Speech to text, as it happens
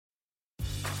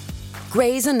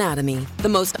Grey's Anatomy, the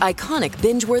most iconic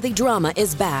binge-worthy drama,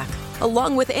 is back,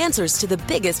 along with answers to the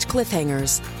biggest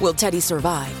cliffhangers. Will Teddy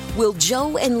survive? Will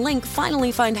Joe and Link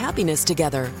finally find happiness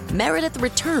together? Meredith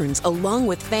returns along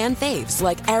with fan faves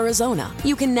like Arizona.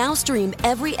 You can now stream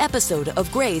every episode of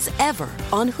Grey's ever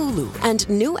on Hulu, and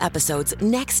new episodes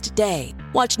next day.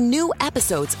 Watch new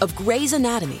episodes of Grey's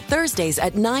Anatomy Thursdays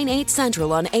at 9/8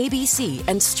 Central on ABC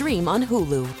and stream on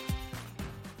Hulu.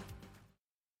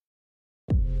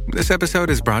 This episode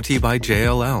is brought to you by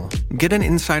JLL. Get an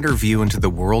insider view into the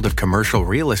world of commercial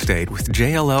real estate with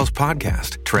JLL's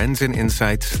podcast, Trends and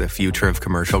Insights, the Future of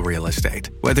Commercial Real Estate.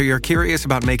 Whether you're curious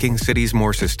about making cities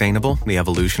more sustainable, the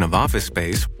evolution of office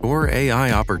space, or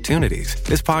AI opportunities,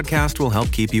 this podcast will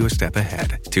help keep you a step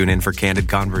ahead. Tune in for candid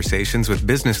conversations with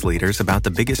business leaders about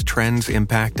the biggest trends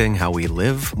impacting how we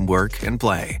live, work, and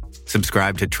play.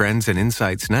 Subscribe to Trends and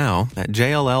Insights now at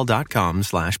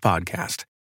jll.com/podcast.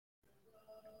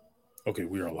 Okay,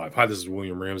 we are live. Hi, this is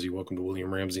William Ramsey. Welcome to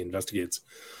William Ramsey Investigates.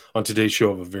 On today's show,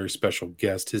 I have a very special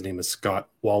guest. His name is Scott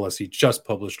Wallis. He just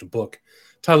published a book.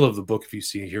 Title of the book, if you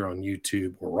see it here on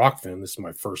YouTube or Rockfin, this is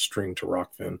my first stream to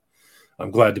Rockfin. I'm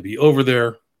glad to be over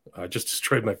there. I just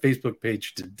destroyed my Facebook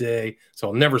page today, so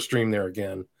I'll never stream there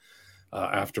again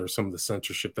after some of the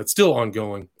censorship that's still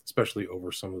ongoing, especially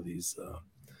over some of these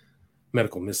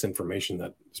medical misinformation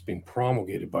that is being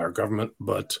promulgated by our government.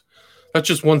 But that's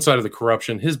just one side of the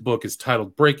corruption. His book is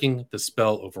titled Breaking the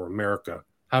Spell Over America,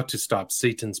 How to Stop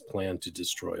Satan's Plan to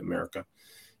Destroy America.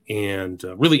 And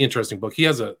a really interesting book. He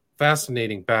has a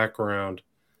fascinating background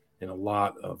and a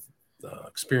lot of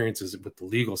experiences with the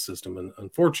legal system. And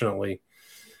unfortunately,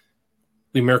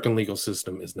 the American legal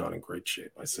system is not in great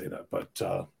shape. I say that.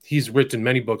 But he's written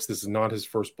many books. This is not his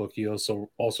first book. He also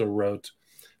wrote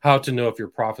How to Know If Your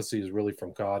Prophecy is Really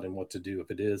from God and What to Do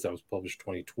If It Is. That was published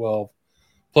 2012.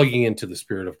 Plugging into the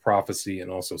Spirit of Prophecy and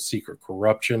also Secret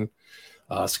Corruption.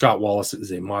 Scott Wallis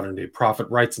is a modern-day prophet,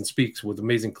 writes and speaks with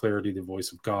amazing clarity the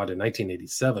voice of God. In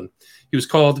 1987, he was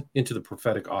called into the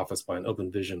prophetic office by an open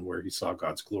vision where he saw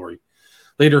God's glory.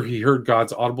 Later, he heard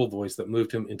God's audible voice that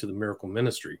moved him into the miracle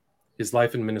ministry. His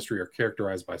life and ministry are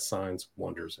characterized by signs,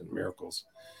 wonders, and miracles.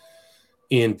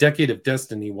 In Decade of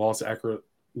Destiny, Wallis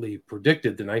accurately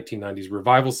predicted the 1990s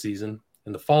revival season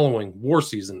and the following war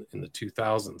season in the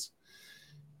 2000s.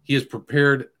 He has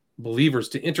prepared believers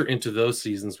to enter into those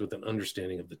seasons with an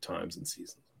understanding of the times and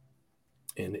seasons.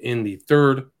 And in The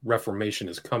Third Reformation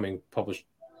is Coming, published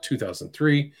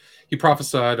 2003, he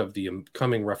prophesied of the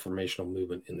coming reformational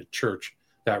movement in the church.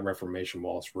 That reformation,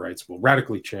 Wallis writes, will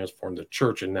radically transform the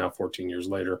church. And now, 14 years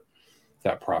later,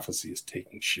 that prophecy is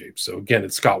taking shape. So again,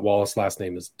 it's Scott Wallis. Last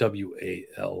name is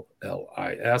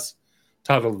Wallis.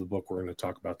 Title of the book we're going to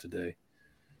talk about today,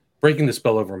 Breaking the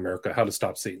Spell Over America, How to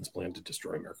Stop Satan's Plan to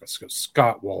Destroy America. So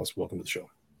Scott Wallis, welcome to the show.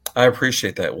 I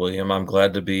appreciate that, William. I'm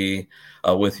glad to be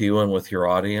with you and with your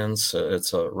audience.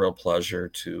 It's a real pleasure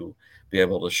to be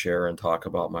able to share and talk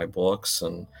about my books,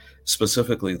 and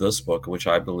specifically this book, which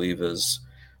I believe is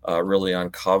really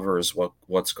uncovers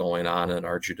what's going on in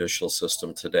our judicial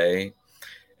system today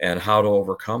and how to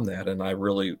overcome that. And I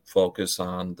really focus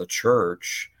on the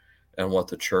church and what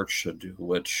the church should do,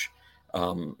 which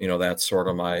that's sort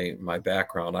of my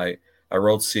background. I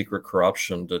wrote Secret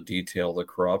Corruption to detail the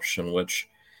corruption, which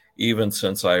even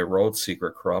since I wrote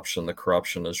Secret Corruption, the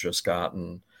corruption has just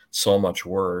gotten so much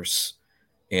worse.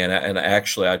 And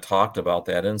actually, I talked about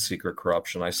that in Secret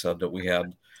Corruption. I said that we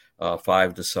had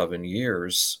 5 to 7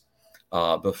 years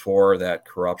before that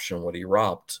corruption would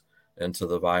erupt into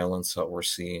the violence that we're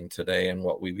seeing today and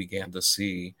what we began to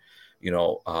see,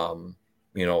 before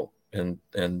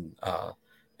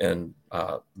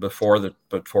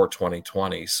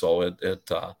 2020. So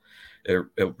it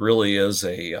really is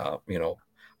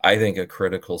I think a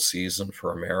critical season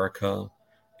for America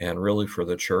and really for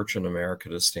the church in America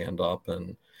to stand up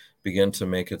and begin to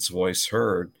make its voice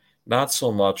heard, not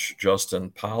so much just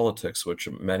in politics, which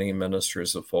many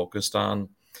ministers have focused on,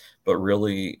 but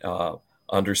really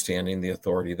understanding the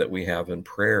authority that we have in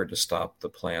prayer to stop the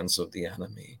plans of the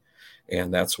enemy.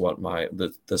 And that's what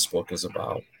this book is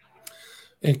about.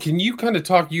 And can you kind of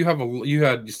talk?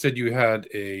 You said you had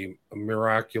a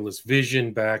miraculous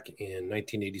vision back in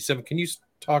 1987. Can you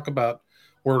talk about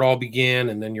where it all began,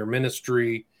 and then your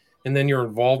ministry, and then your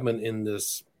involvement in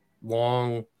this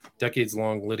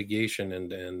decades-long litigation,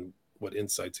 and what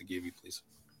insights it gave you, please?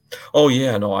 Oh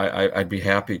yeah, no, I'd be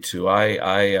happy to.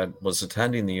 I was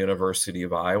attending the University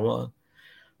of Iowa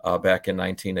back in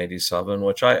 1987,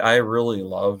 which I really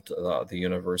loved. The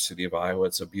University of Iowa.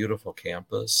 It's a beautiful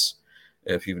campus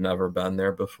if you've never been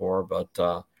there before.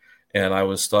 But and I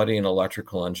was studying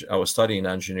I was studying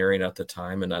engineering at the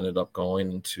time, and ended up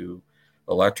going into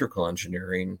electrical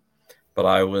engineering. But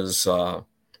I was, I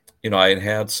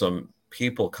had some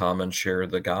people come and share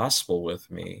the gospel with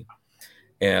me.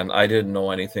 And I didn't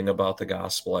know anything about the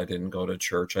gospel. I didn't go to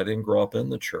church. I didn't grow up in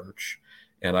the church.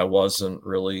 And I wasn't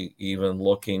really even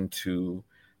looking to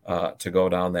go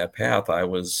down that path. I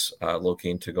was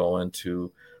looking to go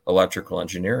into electrical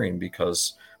engineering,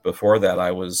 because before that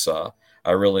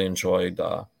I really enjoyed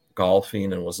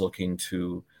golfing and was looking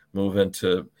to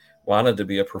wanted to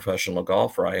be a professional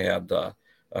golfer.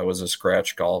 I was a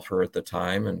scratch golfer at the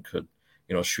time and could,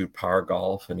 shoot par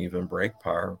golf and even break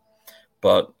par.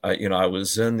 But I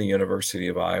was in the University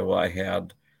of Iowa. I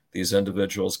had these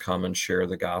individuals come and share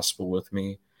the gospel with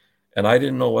me, and I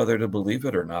didn't know whether to believe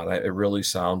it or not. It really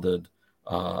sounded,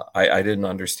 I didn't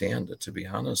understand it, to be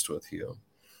honest with you.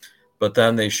 But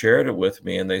then they shared it with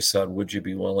me and they said, would you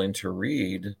be willing to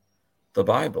read the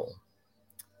Bible?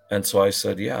 And so I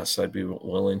said, yes, I'd be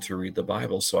willing to read the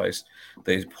Bible. So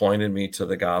they pointed me to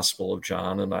the Gospel of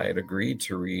John, and I had agreed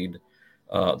to read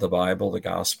the Bible, the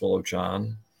Gospel of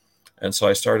John. And so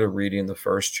I started reading the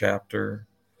first chapter,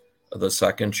 the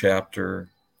second chapter,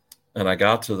 and I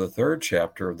got to the third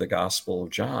chapter of the Gospel of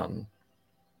John.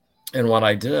 And when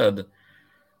I did,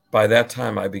 by that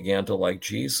time I began to like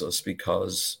Jesus,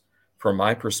 because from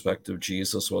my perspective,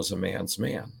 Jesus was a man's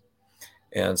man.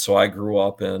 And so I grew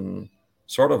up in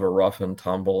sort of a rough and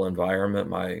tumble environment.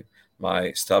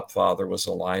 My stepfather was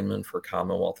a lineman for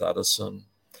Commonwealth Edison.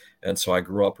 And so I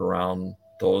grew up around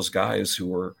those guys who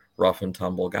were rough and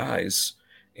tumble guys,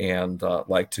 and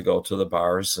like to go to the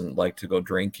bars and like to go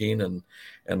drinking.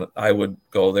 And I would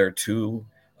go there too.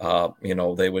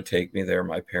 They would take me there,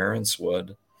 my parents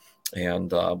would,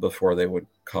 and before they would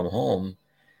come home.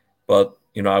 But,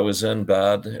 I was in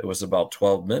bed. It was about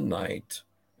 12 midnight,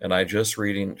 and I just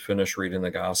finished reading the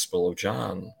Gospel of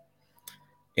John.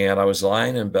 And I was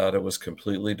lying in bed. It was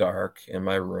completely dark in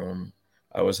my room.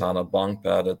 I was on a bunk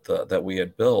bed that we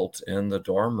had built in the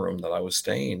dorm room that I was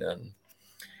staying in.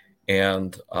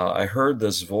 And I heard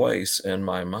this voice in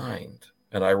my mind,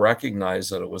 and I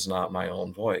recognized that it was not my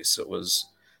own voice. It was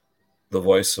the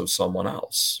voice of someone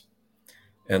else.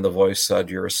 And the voice said,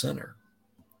 "You're a sinner."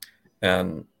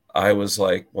 And I was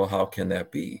like, well, how can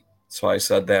that be? So I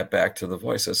said that back to the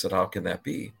voice. I said, how can that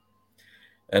be?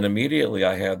 And immediately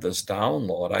I had this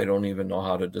download. I don't even know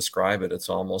how to describe it. It's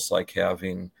almost like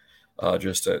having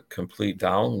just a complete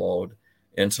download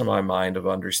into my mind of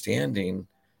understanding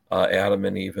Adam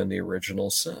and Eve in the original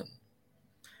sin.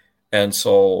 And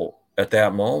so at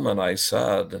that moment I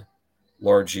said,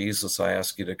 Lord Jesus, I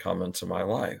ask you to come into my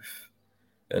life.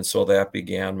 And so that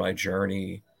began my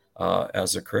journey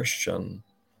as a Christian.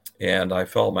 And I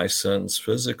felt my sins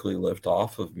physically lift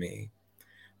off of me.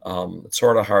 It's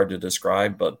sort of hard to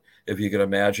describe, but if you could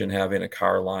imagine having a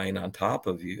car lying on top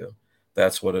of you,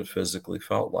 that's what it physically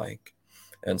felt like.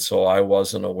 And so I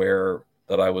wasn't aware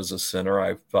that I was a sinner.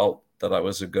 I felt that I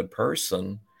was a good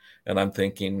person. And I'm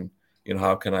thinking,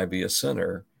 how can I be a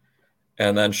sinner?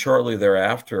 And then shortly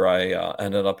thereafter, I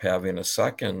ended up having a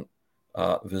second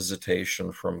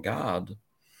visitation from God.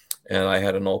 And I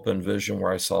had an open vision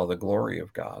where I saw the glory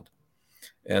of God.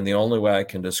 And the only way I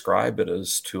can describe it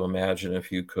is to imagine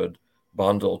if you could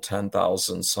bundle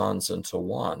 10,000 suns into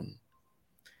one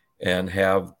and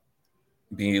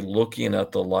be looking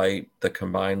at the light, the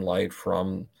combined light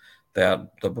from the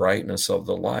brightness of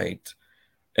the light,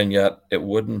 and yet it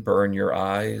wouldn't burn your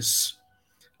eyes.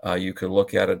 You could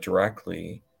look at it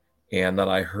directly. And then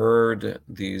I heard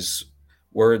these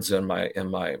words in my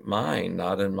mind,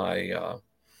 not in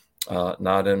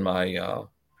my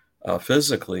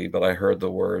physically, but I heard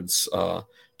the words,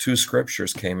 two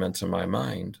scriptures came into my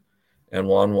mind. And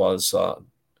one was,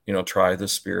 try the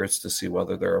spirits to see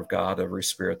whether they're of God. Every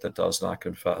spirit that does not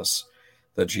confess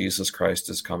that Jesus Christ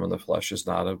is come in the flesh is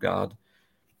not of God.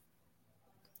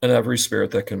 And every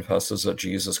spirit that confesses that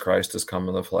Jesus Christ is come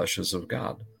in the flesh is of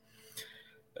God.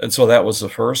 And so that was the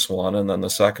first one. And then the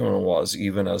second one was,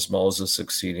 even as Moses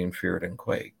exceeding feared and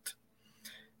quaked.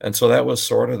 And so that was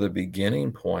sort of the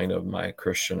beginning point of my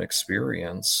Christian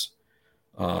experience.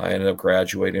 I ended up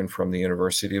graduating from the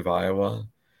University of Iowa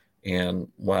and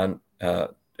went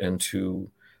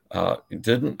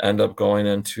didn't end up going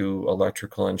into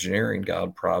electrical engineering.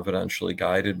 God providentially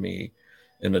guided me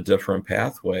in a different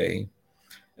pathway.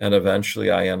 And eventually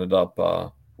I ended up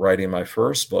writing my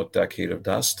first book, Decade of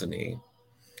Destiny.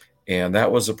 And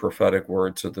that was a prophetic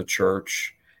word to the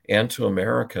church and to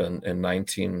America in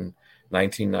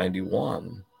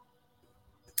 1991.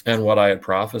 And what I had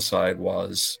prophesied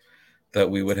was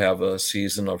that we would have a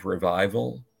season of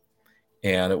revival,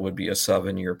 and it would be a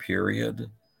 7-year period.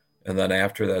 And then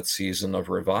after that season of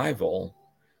revival,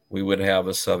 we would have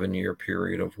a 7-year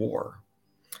period of war.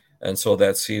 And so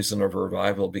that season of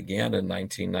revival began in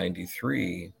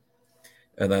 1993.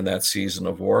 And then that season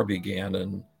of war began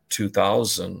in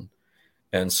 2000.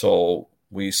 And so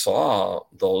we saw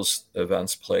those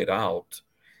events played out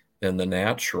in the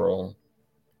natural.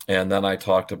 And then I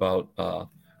talked about,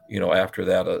 after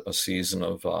that, a season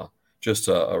of just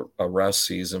a rest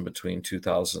season between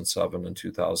 2007 and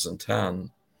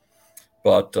 2010.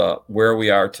 But where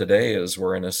we are today is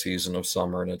we're in a season of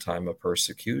summer and a time of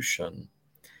persecution.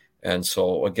 And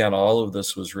so, again, all of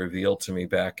this was revealed to me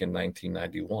back in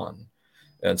 1991.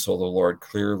 And so the Lord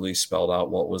clearly spelled out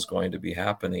what was going to be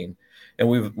happening. And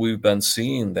we've been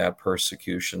seeing that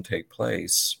persecution take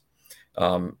place,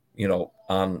 on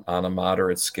a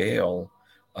moderate scale.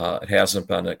 It hasn't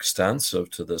been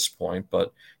extensive to this point,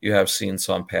 but you have seen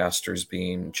some pastors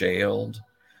being jailed,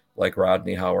 like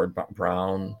Rodney Howard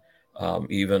Brown,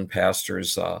 even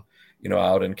pastors, out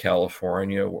in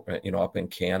California, up in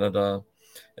Canada.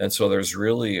 And so there's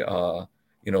really,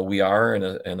 we are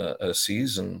in a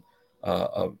season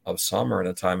of summer and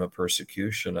a time of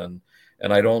persecution.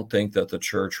 And I don't think that the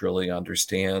church really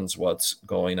understands what's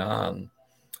going on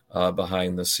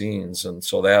behind the scenes. And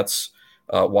so that's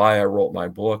why I wrote my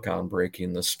book on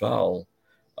breaking the spell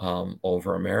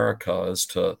over America, is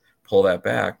to pull that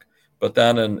back. But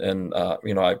then,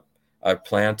 I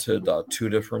planted 2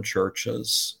 different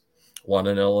churches, one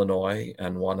in Illinois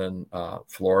and one in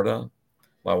Florida.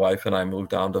 My wife and I moved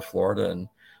down to Florida in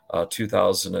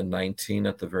 2019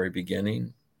 at the very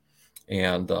beginning,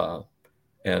 and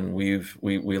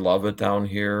we love it down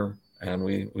here, and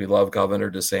we love Governor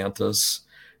DeSantis,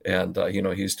 and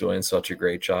he's doing such a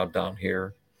great job down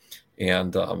here,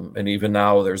 and even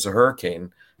now there's a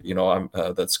hurricane,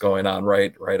 that's going on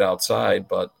right outside,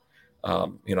 but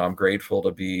I'm grateful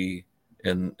to be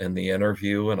in the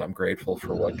interview, and I'm grateful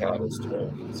for what God is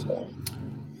doing. So.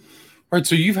 All right,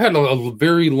 so you've had a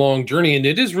very long journey, and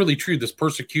it is really true. This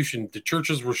persecution, the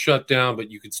churches were shut down,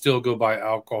 but you could still go buy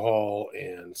alcohol,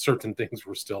 and certain things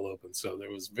were still open. So there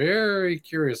was very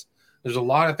curious. There's a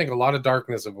lot of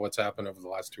darkness of what's happened over the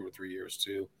last 2 or 3 years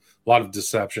too. A lot of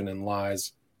deception and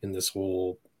lies in this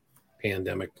whole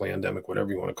pandemic,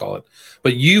 whatever you want to call it.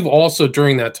 But you've also,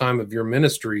 during that time of your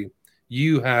ministry,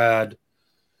 you had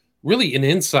really an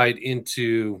insight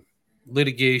into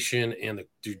litigation and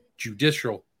the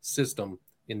judicial system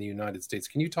in the United States.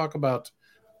 Can you talk about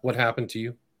what happened to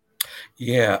you?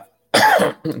 Yeah.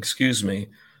 Excuse me.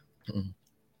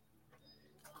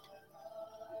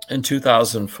 In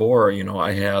 2004,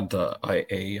 I had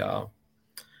a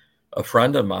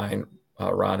friend of mine,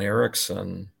 Ron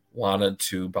Erickson, wanted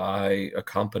to buy a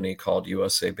company called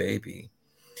USA Baby.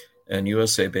 And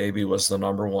USA Baby was the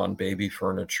 #1 baby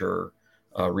furniture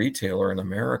retailer in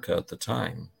America at the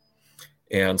time.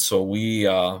 And so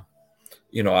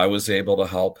I was able to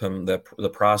help him.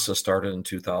 The process started in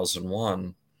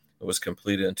 2001. It was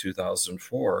completed in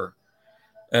 2004.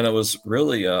 And it was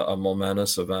really a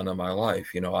momentous event in my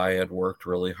life. I had worked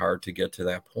really hard to get to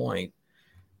that point.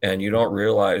 And you don't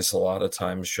realize a lot of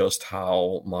times just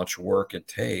how much work it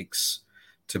takes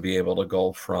to be able to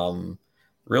go from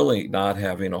really not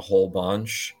having a whole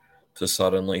bunch to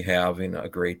suddenly having a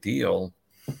great deal.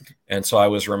 And so I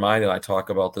was reminded, I talk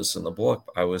about this in the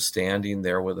book, I was standing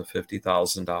there with a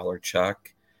 $50,000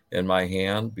 check in my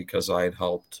hand because I had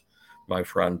helped my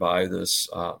friend buy this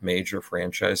major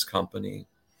franchise company.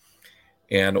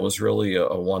 And it was really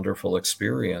a wonderful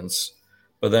experience.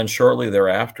 But then shortly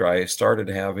thereafter, I started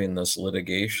having this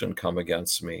litigation come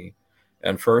against me.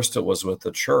 And first it was with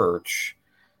the church.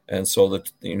 And so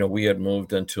we had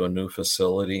moved into a new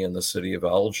facility in the city of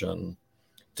Elgin.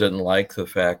 Didn't like the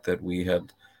fact that we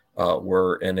had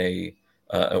were in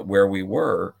where we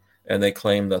were, and they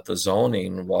claimed that the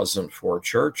zoning wasn't for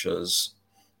churches,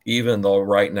 even though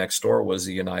right next door was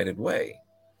the United Way.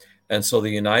 And so the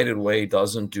United Way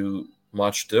doesn't do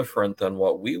much different than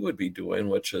what we would be doing,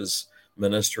 which is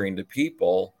ministering to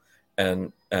people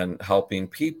and helping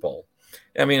people.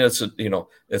 I mean,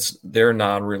 they're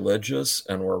non-religious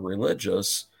and we're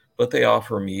religious, but they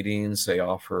offer meetings, they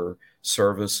offer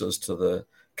services to the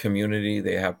community,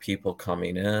 they have people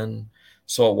coming in.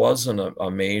 So it wasn't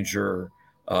a major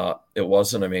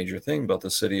thing, but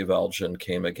the city of Elgin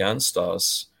came against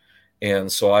us.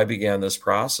 And so I began this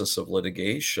process of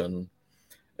litigation.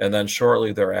 And then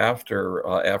shortly thereafter,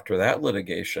 after that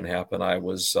litigation happened,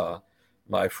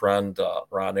 my friend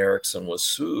Ron Erickson was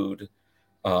sued,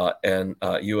 and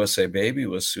USA Baby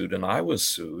was sued, and I was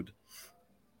sued.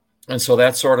 And so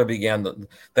that sort of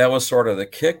that was sort of the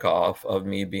kickoff of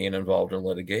me being involved in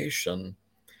litigation.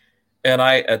 And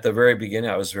at the very beginning,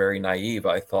 I was very naive.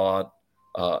 I thought,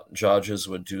 judges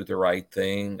would do the right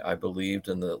thing. I believed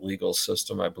in the legal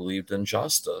system. I believed in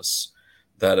justice.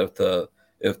 That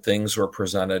if things were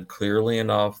presented clearly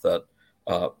enough, that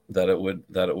it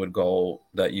would go,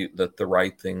 that the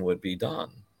right thing would be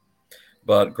done.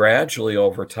 But gradually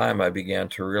over time, I began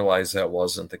to realize that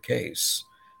wasn't the case.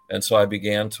 And so I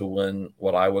began to win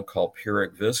what I would call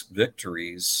Pyrrhic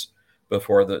victories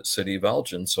before the city of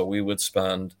Elgin. So we would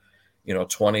spend,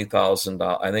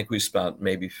 $20,000. I think we spent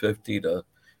maybe $50,000 to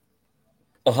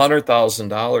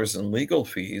 $100,000 in legal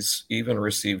fees, even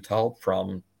received help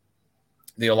from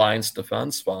the Alliance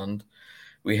Defense Fund.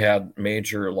 We had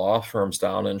major law firms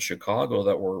down in Chicago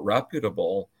that were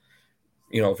reputable,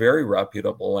 very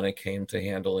reputable when it came to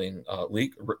handling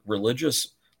religious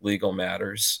legal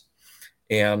matters.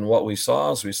 And what we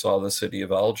saw is the city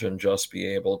of Elgin just be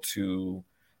able to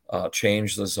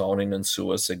change the zoning and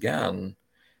sue us again,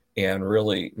 and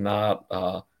really not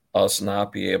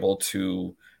be able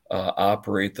to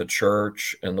operate the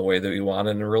church in the way that we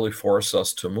wanted, and really force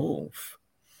us to move.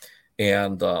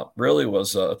 And really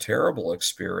was a terrible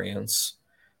experience.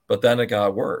 But then it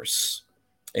got worse.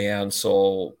 And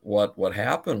so what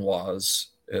happened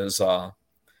is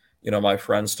my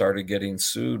friend started getting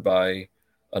sued by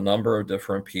a number of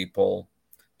different people.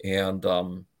 And,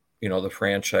 the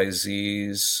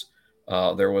franchisees,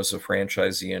 there was a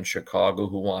franchisee in Chicago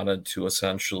who wanted to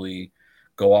essentially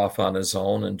go off on his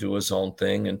own and do his own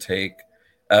thing and take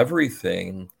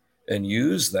everything and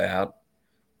use that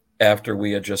after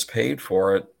we had just paid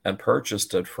for it and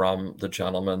purchased it from the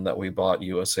gentleman that we bought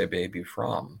USA Baby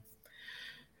from.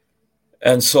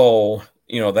 And so,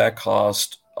 that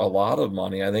cost a lot of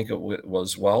money. I think it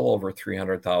was well over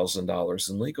 $300,000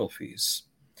 in legal fees.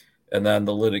 And then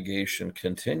the litigation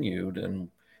continued, and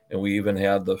we even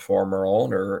had the former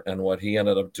owner, and what he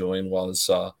ended up doing was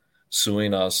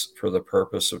suing us for the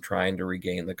purpose of trying to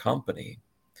regain the company.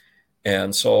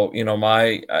 And so,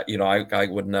 I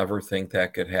would never think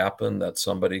that could happen,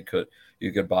 that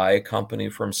you could buy a company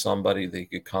from somebody, they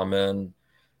could come in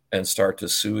and start to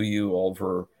sue you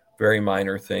over very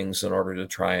minor things in order to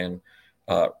try and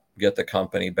get the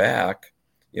company back.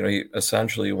 He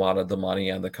essentially wanted the money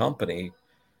and the company.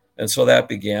 And so that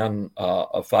began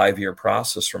a 5-year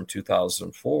process from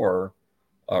 2004,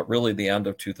 really the end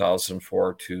of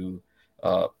 2004 to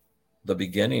the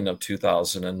beginning of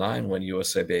 2009, when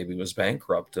USA Baby was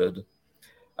bankrupted.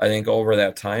 I think over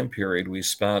that time period, we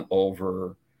spent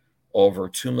over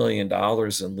 $2 million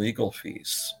in legal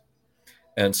fees.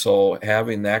 And so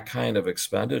having that kind of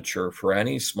expenditure for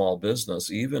any small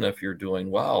business, even if you're doing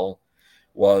well,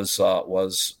 was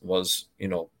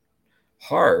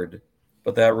hard.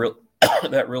 But that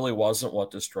really wasn't what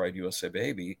destroyed USA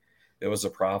Baby. It was a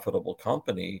profitable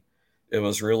company. It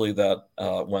was really that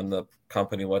when the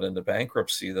company went into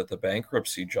bankruptcy, that the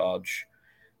bankruptcy judge,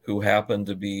 who happened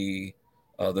to be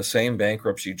the same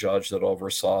bankruptcy judge that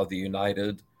oversaw the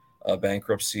United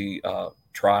bankruptcy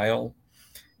trial,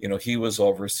 he was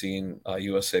overseeing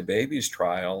USA Baby's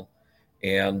trial,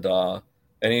 and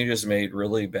he just made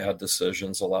really bad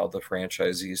decisions, allowed the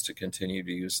franchisees to continue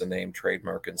to use the name,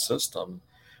 trademark, and system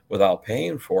without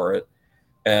paying for it.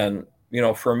 And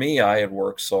for me, I had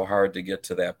worked so hard to get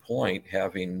to that point,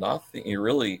 having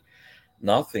nothing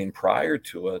prior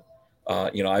to it.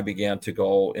 I began to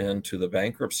go into the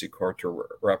bankruptcy court to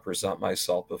represent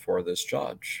myself before this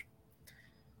judge.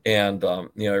 And,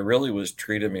 it really was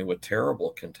treated me with terrible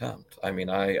contempt. I mean,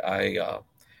 I'd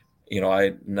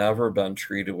never been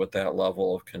treated with that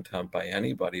level of contempt by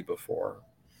anybody before,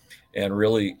 and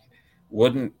really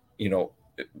wouldn't,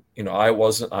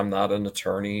 I'm not an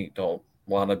attorney, don't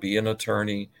want to be an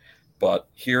attorney, but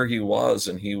here he was,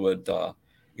 and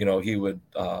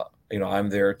I'm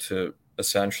there to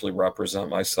essentially represent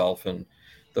myself and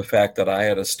the fact that I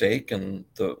had a stake in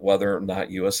whether or not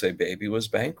USA Baby was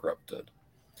bankrupted.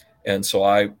 And so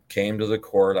I came to the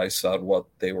court, I said what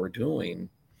they were doing,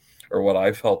 or what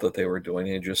I felt that they were doing,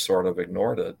 and he just sort of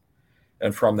ignored it.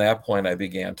 And from that point, I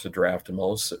began to draft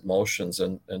motions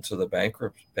into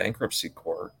the bankruptcy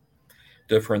court,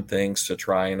 different things to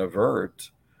try and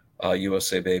avert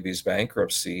USA Baby's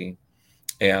bankruptcy.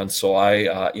 And so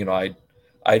I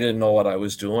didn't know what I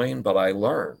was doing, but I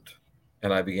learned,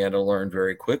 and I began to learn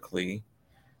very quickly.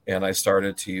 And I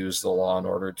started to use the law in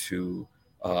order to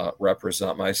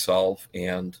represent myself.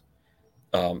 And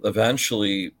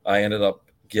eventually I ended up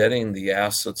getting the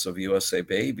assets of USA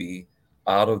Baby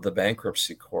out of the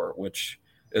bankruptcy court, which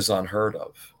is unheard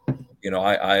of.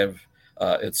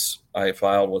 I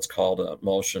filed what's called a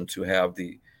motion to have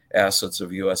the assets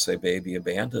of USA Baby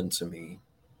abandoned to me,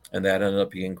 and that ended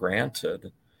up being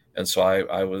granted. And so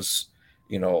I was,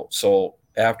 so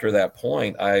after that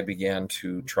point, I began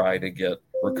to try to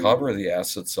recover the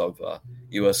assets of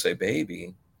USA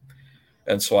Baby.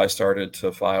 And so I started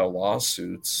to file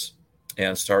lawsuits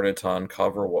and started to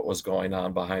uncover what was going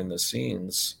on behind the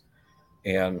scenes,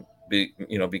 and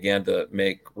began to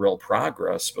make real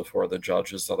progress before the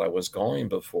judges that I was going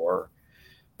before.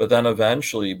 But then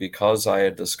eventually, because I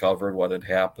had discovered what had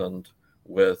happened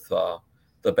with the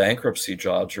bankruptcy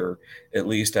judge, or at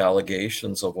least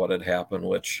allegations of what had happened,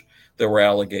 which there were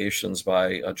allegations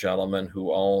by a gentleman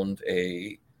who owned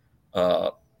a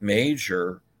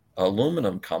major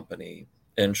aluminum company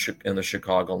in the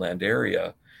Chicagoland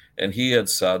area, and he had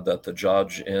said that the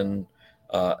judge in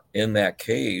that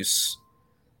case,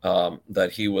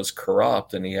 that he was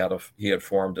corrupt, and he had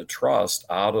formed a trust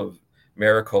out of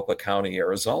Maricopa County,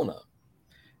 Arizona,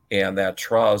 and that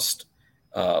trust,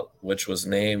 which was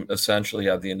named, essentially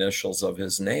had the initials of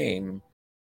his name.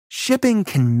 Shipping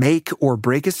can make or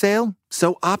break a sale,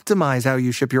 so optimize how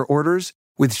you ship your orders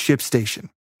with ShipStation.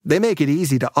 They make it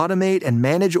easy to automate and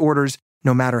manage orders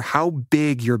no matter how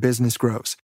big your business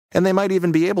grows. And they might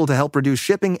even be able to help reduce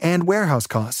shipping and warehouse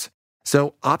costs.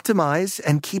 So optimize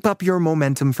and keep up your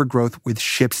momentum for growth with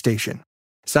ShipStation.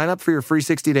 Sign up for your free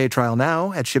 60-day trial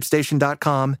now at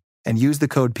ShipStation.com and use the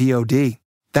code POD.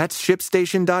 That's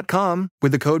ShipStation.com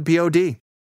with the code POD.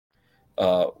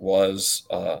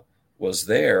 Was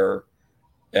there,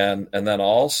 and then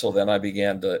I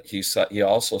began to. He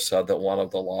also said that one of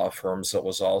the law firms that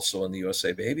was also in the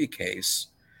USA Baby case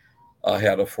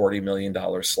had a $40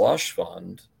 million slush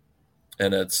fund,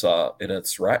 and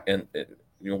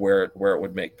where it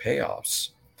would make payoffs.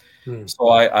 So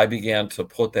I began to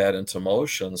put that into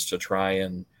motions to try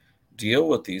and deal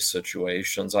with these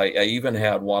situations. I even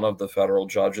had one of the federal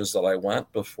judges that I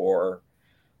went before,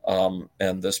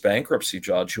 and this bankruptcy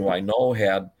judge, who I know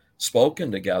had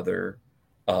spoken together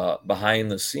behind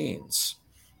the scenes.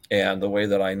 And the way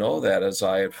that I know that is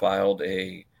I had filed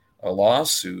a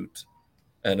lawsuit,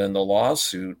 and in the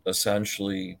lawsuit,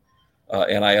 essentially,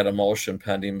 and I had a motion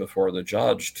pending before the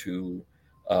judge to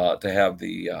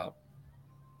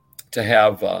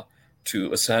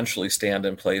essentially stand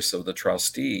in place of the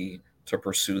trustee to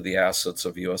pursue the assets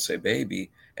of USA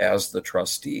Baby as the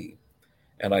trustee.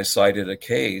 And I cited a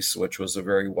case, which was a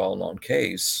very well-known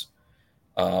case,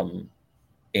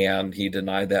 and he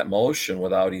denied that motion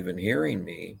without even hearing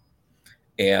me.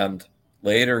 And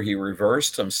later he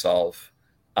reversed himself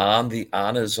on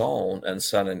his own and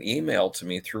sent an email to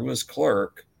me through his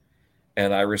clerk.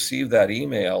 And I received that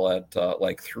email at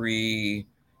like 3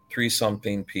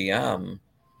 something p.m.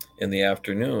 in the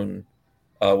afternoon.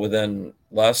 Within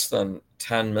less than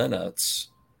 10 minutes,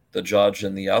 the judge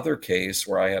in the other case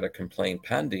where I had a complaint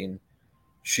pending,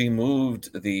 she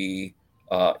moved the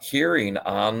hearing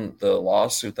on the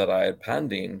lawsuit that I had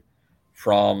pending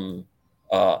from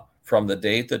the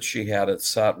date that she had it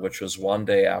set, which was one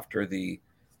day after the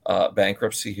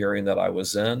bankruptcy hearing that I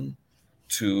was in,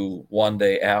 to one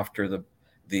day after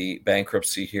the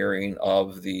bankruptcy hearing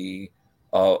of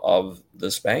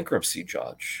this bankruptcy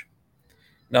judge.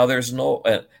 Now there's no,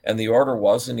 and the order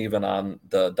wasn't even on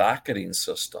the docketing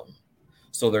system.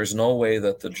 So there's no way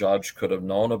that the judge could have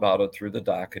known about it through the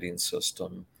docketing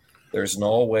system. There's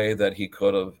no way that he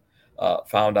could have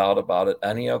found out about it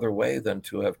any other way than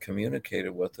to have communicated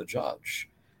with the judge,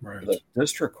 right, the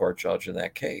district court judge in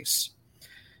that case.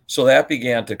 So that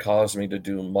began to cause me to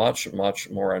do much, much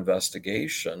more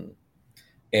investigation.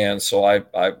 And so I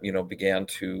began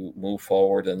to move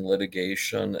forward in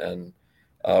litigation, and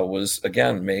was,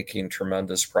 again, making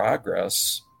tremendous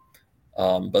progress.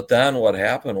 But then what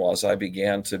happened was I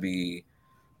began to be,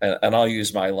 and I'll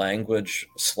use my language,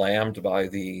 slammed by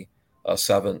the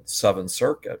Seventh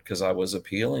Circuit, because I was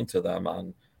appealing to them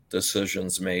on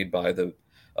decisions made by the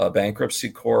bankruptcy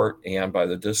court and by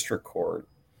the district court.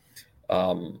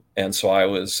 And so I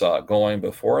was going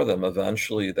before them.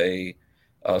 Eventually, they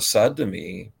said to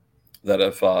me that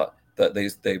if that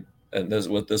they and this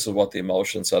is what the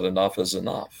emotion said: enough is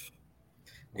enough.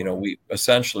 You know,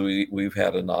 we've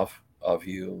had enough of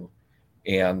you,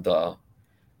 and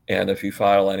if you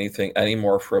file any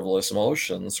more frivolous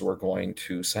motions, we're going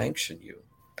to sanction you.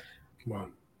 Wow.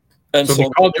 And so they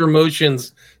called your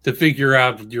motions to figure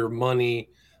out your money,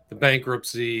 the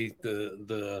bankruptcy,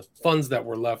 the funds that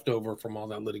were left over from all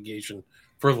that litigation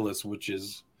frivolous, which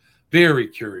is very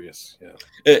curious. Yeah,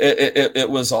 it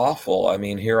was awful. I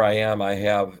mean, here I am. I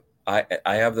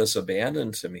have this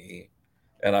abandoned to me,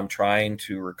 and I'm trying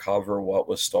to recover what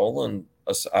was stolen.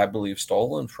 I believe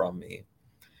stolen from me,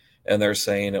 and they're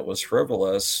saying it was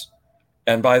frivolous.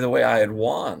 And by the way, I had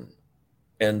won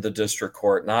in the district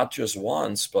court, not just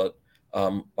once, but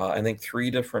I think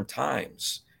 3 different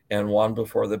times. and one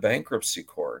before the bankruptcy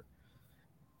court.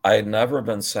 I had never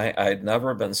been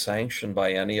sanctioned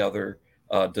by any other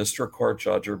district court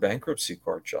judge or bankruptcy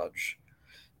court judge.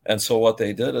 And so what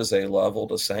they did is they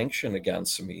leveled a sanction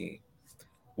against me,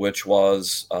 which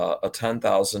was a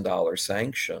 $10,000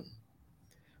 sanction,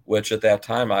 which at that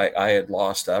time I had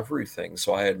lost everything.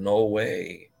 So I had no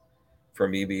way for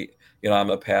me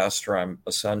I'm a pastor. I'm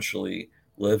essentially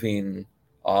living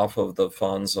off of the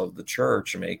funds of the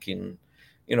church, making,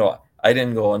 I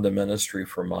didn't go into ministry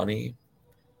for money.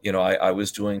 I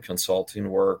was doing consulting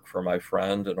work for my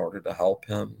friend in order to help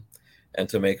him and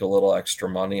to make a little extra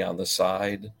money on the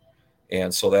side.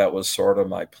 And so that was sort of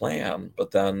my plan.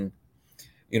 But then,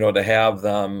 to have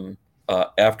them,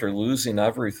 after losing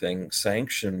everything,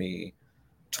 sanction me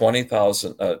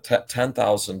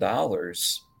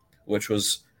 $10,000, which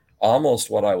was almost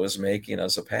what I was making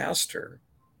as a pastor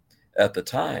at the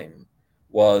time,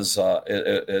 was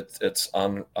it's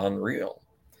unreal.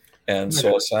 And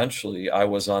so essentially I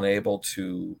was unable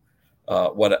to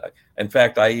in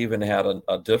fact, I even had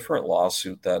a different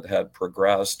lawsuit that had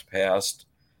progressed past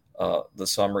the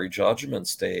summary judgment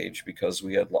stage, because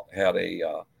we had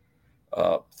a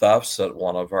thefts at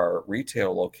one of our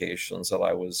retail locations that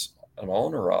I was an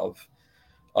owner of,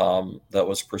 that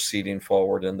was proceeding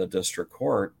forward in the district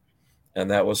court,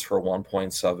 and that was for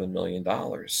 $1.7 million.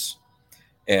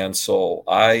 And so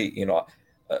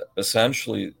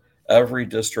essentially every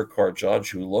district court judge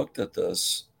who looked at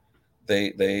this,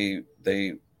 they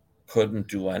couldn't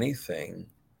do anything,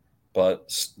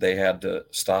 but they had to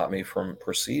stop me from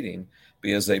proceeding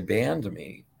because they banned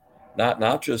me.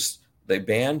 Not just they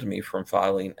banned me from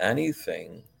filing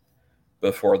anything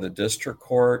before the district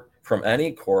court, from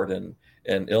any court in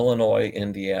Illinois,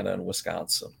 Indiana, and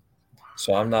Wisconsin.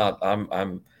 So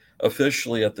I'm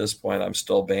officially at this point, I'm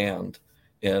still banned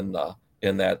in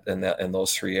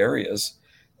those three areas.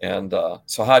 And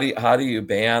so how do you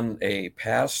ban a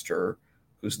pastor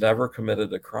who's never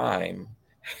committed a crime,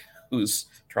 who's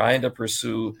trying to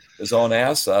pursue his own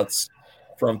assets,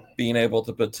 from being able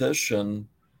to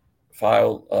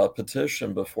file a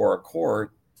petition before a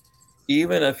court,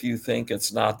 even if you think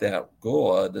it's not that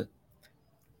good,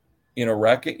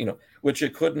 which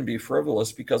it couldn't be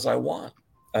frivolous because I won.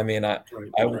 I mean,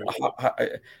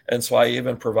 and so I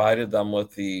even provided them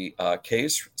with the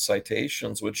case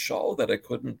citations, which show that it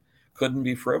couldn't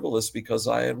be frivolous because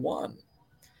I had won.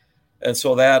 And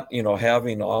so that,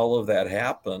 having all of that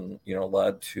happen,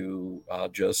 led to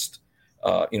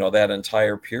that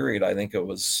entire period. I think it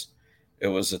was a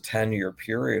 10-year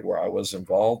period where I was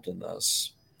involved in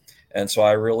this. And so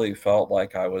I really felt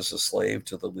like I was a slave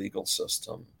to the legal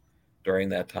system during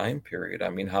that time period. I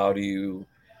mean, how do you,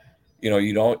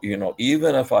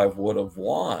 even if I would have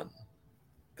won,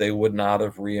 they would not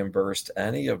have reimbursed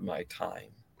any of my time.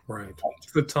 Right.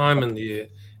 The time and the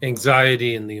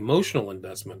anxiety and the emotional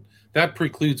investment that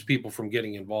precludes people from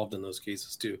getting involved in those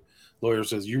cases too. Lawyer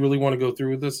says, you really want to go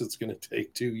through with this? It's going to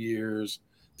take 2 years,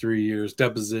 3 years,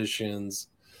 depositions,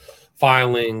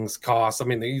 filings, costs. I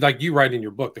mean, like you write in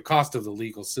your book, the cost of the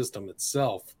legal system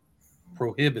itself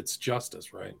prohibits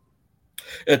justice, right?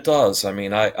 It does. I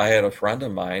mean, I had a friend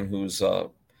of mine who's a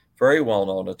very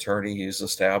well-known attorney. He's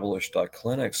established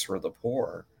clinics for the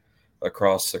poor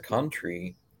across the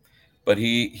country. But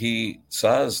he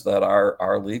says that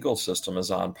our legal system is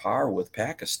on par with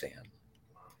Pakistan.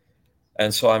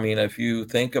 And so, I mean, if you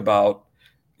think about,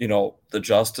 the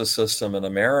justice system in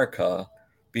America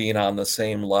being on the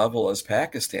same level as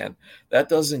Pakistan, that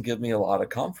doesn't give me a lot of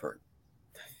comfort.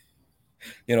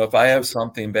 If I have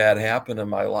something bad happen in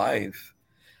my life,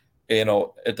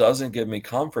 it doesn't give me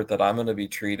comfort that I'm going to be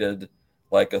treated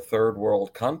like a third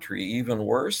world country, even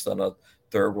worse than a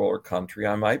third world country.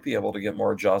 I might be able to get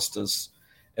more justice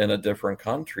in a different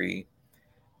country.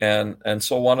 And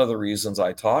so one of the reasons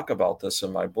I talk about this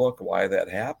in my book, why that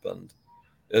happened,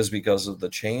 is because of the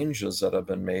changes that have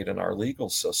been made in our legal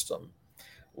system,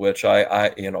 which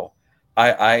I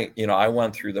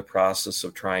went through the process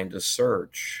of trying to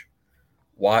search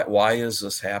why is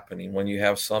this happening. When you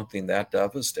have something that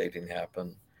devastating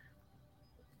happen,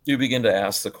 you begin to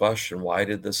ask the question, why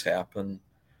did this happen?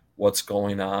 What's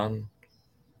going on?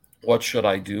 What should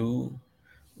I do?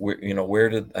 What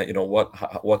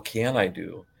can I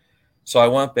do? So I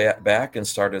went back and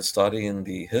started studying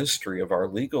the history of our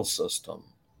legal system,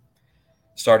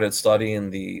 started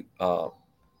studying the,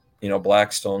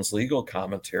 Blackstone's legal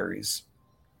commentaries.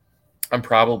 I'm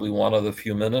probably one of the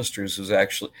few ministers who's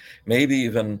actually, maybe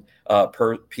even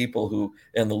people who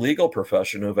in the legal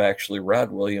profession who've actually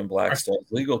read William Blackstone's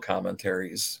legal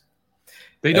commentaries.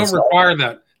 They don't require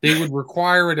that. They would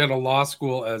require it at a law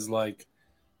school as like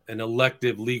an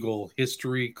elective legal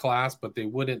history class, but they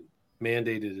wouldn't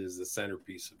mandate it as the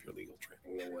centerpiece of your legal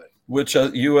training. No way. Which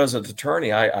you as an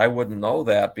attorney, I wouldn't know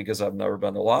that because I've never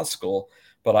been to law school.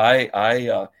 But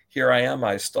I here I am.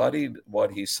 I studied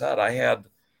what he said. I had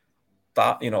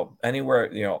thought,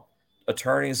 anywhere,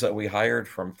 attorneys that we hired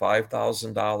from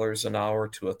 $5,000 an hour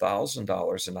to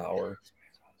 $1,000 an hour.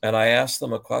 And I asked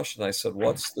them a question. I said,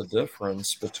 what's the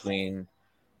difference between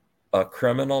a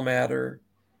criminal matter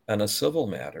and a civil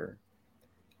matter?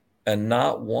 And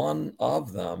not one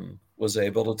of them was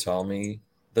able to tell me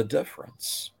the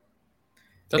difference.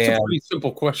 That's a pretty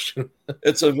simple question.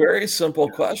 It's a very simple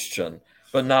question,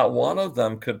 but not one of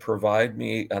them could provide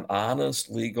me an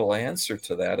honest legal answer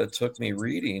to that. It took me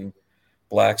reading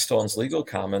Blackstone's legal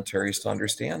commentaries to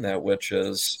understand that, which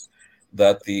is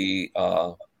that the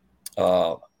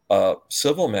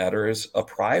civil matter is a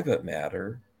private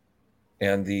matter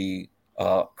and the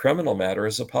criminal matter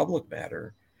is a public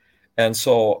matter. And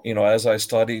so, as I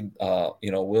studied,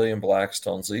 William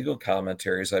Blackstone's legal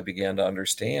commentaries, I began to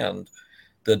understand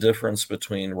the difference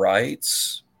between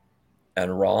rights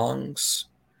and wrongs,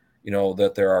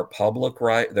 that there are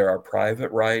there are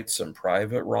private rights and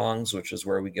private wrongs, which is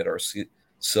where we get our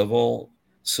civil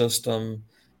system.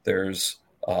 There's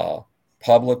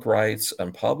public rights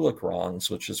and public wrongs,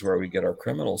 which is where we get our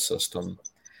criminal system.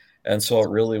 And so it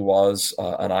really was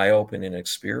an eye-opening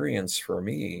experience for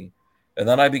me. And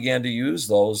then I began to use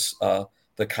those,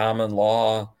 the common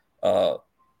law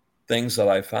things that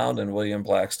I found in William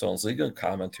Blackstone's legal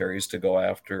commentaries to go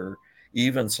after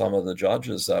even some of the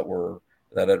judges that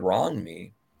had wronged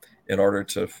me in order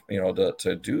to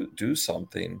do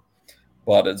something.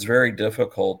 But it's very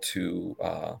difficult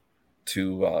to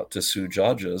sue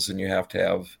judges, and you have to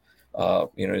have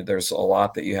there's a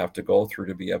lot that you have to go through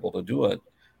to be able to do it.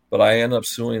 But I ended up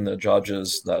suing the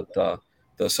judges that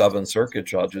the Seventh Circuit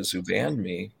judges who banned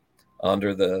me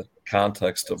under the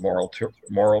context of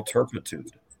moral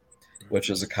turpitude, which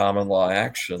is a common law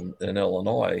action in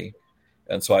Illinois.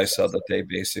 And so I said that they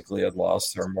basically had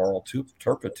lost their moral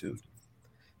turpitude.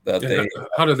 How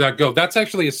did that go? That's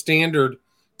actually a standard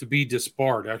to be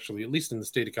disbarred, actually, at least in the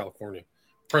state of California.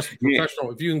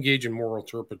 Professional, if you engage in moral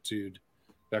turpitude,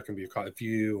 that can be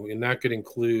and that could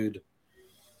include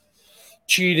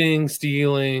cheating,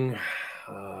 stealing,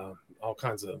 all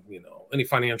kinds of, any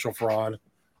financial fraud.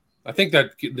 I think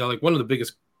that one of the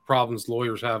biggest problems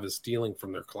lawyers have is stealing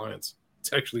from their clients.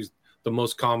 It's actually the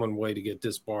most common way to get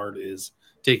disbarred is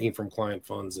taking from client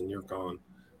funds, and you're gone.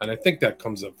 And I think that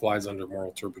flies under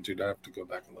moral turpitude. I have to go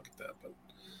back and look at that.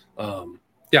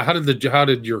 But how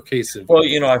did your case evolve?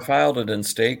 Well, I filed it in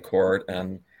state court,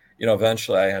 and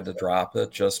eventually I had to drop it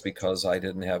just because I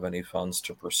didn't have any funds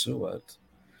to pursue it.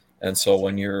 And so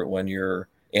I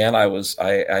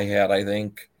had, I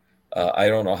think, I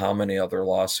don't know how many other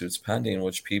lawsuits pending,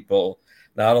 which people,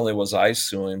 not only was I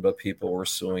suing, but people were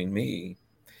suing me.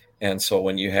 And so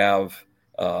when you have,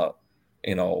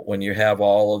 when you have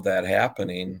all of that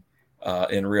happening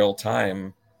in real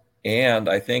time, and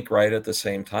I think right at the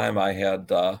same time I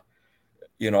had, I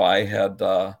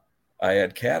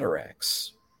had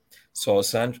cataracts. So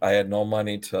essentially I had no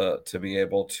money to be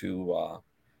able to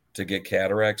get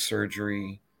cataract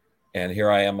surgery. And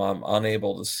here I am, I'm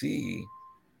unable to see.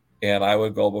 And I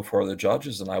would go before the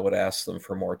judges and I would ask them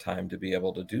for more time to be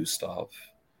able to do stuff.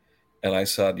 And I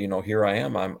said, here I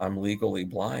am, I'm legally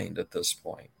blind at this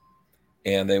point.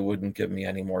 And they wouldn't give me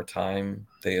any more time.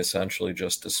 They essentially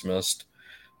just dismissed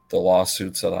the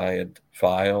lawsuits that I had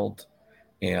filed,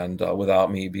 and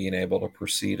without me being able to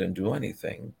proceed and do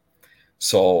anything.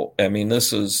 So, I mean,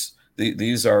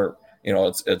 these are,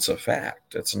 it's a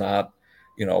fact. It's not,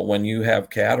 when you have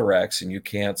cataracts and you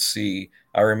can't see.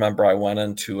 I remember I went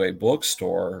into a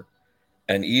bookstore,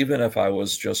 and even if I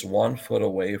was just 1 foot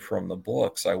away from the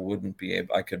books, I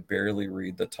could barely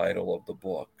read the title of the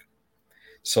book.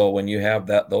 So when you have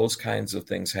those kinds of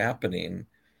things happening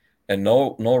and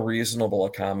no reasonable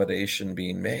accommodation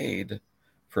being made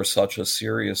for such a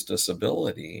serious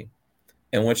disability,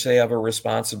 in which they have a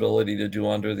responsibility to do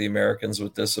under the Americans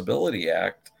with Disability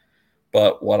Act.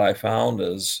 But what I found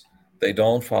is they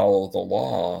don't follow the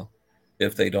law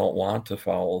if they don't want to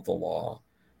follow the law.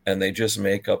 And they just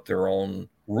make up their own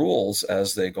rules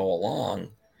as they go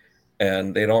along.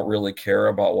 And they don't really care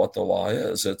about what the law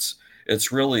is.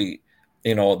 It's really,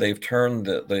 they've turned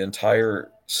the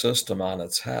entire system on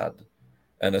its head.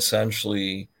 And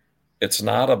essentially, it's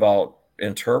not about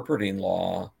interpreting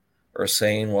law or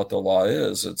saying what the law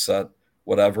is. It's that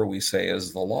whatever we say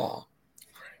is the law.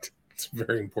 Right. It's a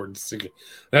very important distinction.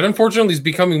 That unfortunately is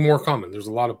becoming more common. There's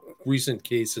a lot of recent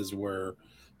cases where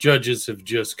judges have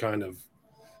just kind of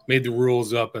made the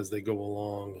rules up as they go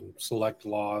along and select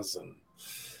laws and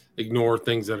ignore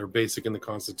things that are basic in the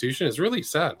Constitution. It's really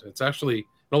sad. It's actually,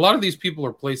 a lot of these people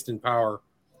are placed in power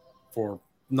for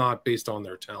not based on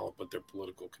their talent, but their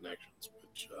political connections,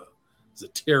 which is a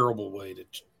terrible way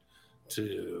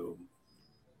to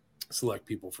select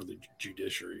people for the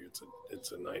judiciary.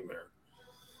 It's a nightmare.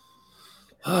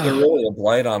 They're really a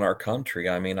blight on our country.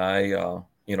 I mean,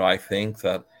 I think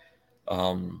that,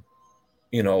 I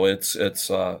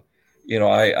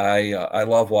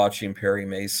love watching Perry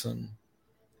Mason,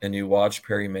 and you watch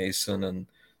Perry Mason, and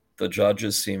the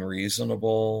judges seem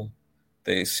reasonable.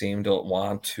 They seem to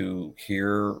want to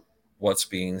hear what's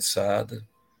being said.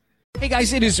 Hey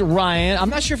guys, it is Ryan. I'm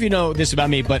not sure if you know this about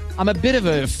me, but I'm a bit of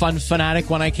a fun fanatic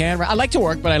when I can. I like to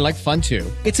work, but I like fun too.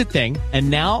 It's a thing. And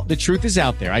now the truth is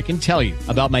out there. I can tell you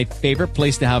about my favorite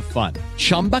place to have fun.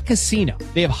 Chumba Casino.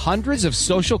 They have hundreds of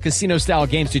social casino style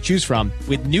games to choose from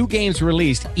with new games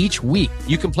released each week.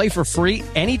 You can play for free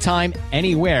anytime,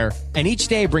 anywhere. And each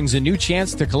day brings a new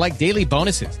chance to collect daily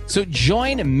bonuses. So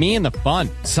join me in the fun.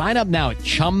 Sign up now at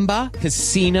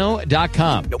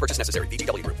ChumbaCasino.com. No purchase necessary.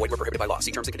 VGW Group. Void where prohibited by law.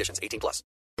 See terms and conditions. 18+.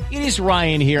 It is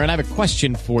Ryan here, and I have a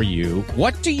question for you.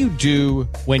 What do you do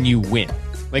when you win?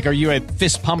 Like, are you a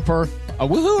fist pumper, a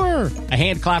woohooer, a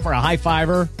hand clapper, a high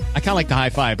fiver? I kind of like the high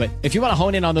five, but if you want to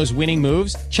hone in on those winning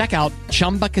moves, check out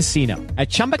Chumba Casino. At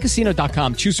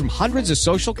ChumbaCasino.com, choose from hundreds of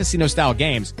social casino-style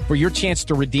games for your chance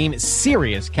to redeem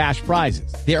serious cash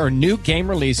prizes. There are new game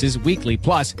releases weekly,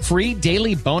 plus free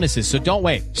daily bonuses, so don't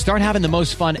wait. Start having the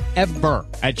most fun ever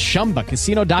at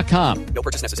ChumbaCasino.com. No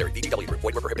purchase necessary. VGW Group.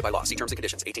 Void where prohibited by law. See terms and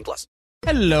conditions. 18+.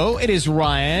 Hello, it is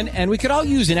Ryan, and we could all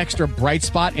use an extra bright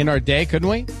spot in our day, couldn't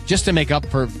we? Just to make up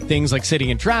for things like sitting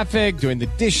in traffic, doing the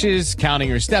dishes, counting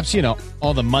your steps,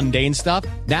 all the mundane stuff.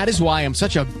 That is why I'm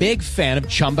such a big fan of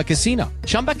Chumba Casino.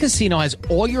 Chumba Casino has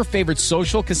all your favorite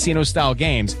social casino-style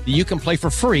games that you can play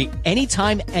for free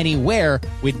anytime, anywhere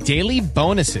with daily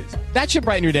bonuses. That should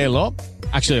brighten your day a little.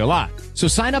 Actually, a lot. So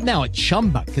sign up now at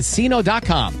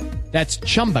ChumbaCasino.com. That's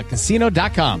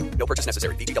ChumbaCasino.com. No purchase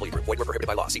necessary. VGW Group. Void where prohibited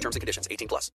by law. See terms and conditions.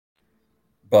 18+.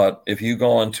 But if you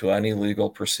go into any legal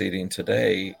proceeding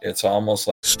today, it's almost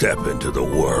like... Step into the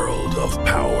world of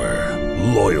power,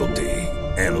 loyalty,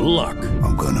 and luck.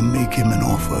 I'm going to make him an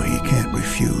offer he can't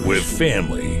refuse. With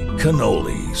family,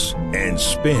 cannolis, and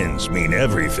spins mean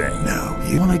everything. Now,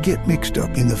 you want to get mixed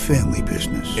up in the family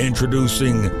business.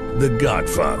 Introducing The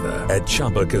Godfather at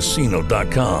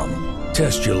ChumbaCasino.com.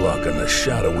 Test your luck in the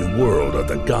shadowy world of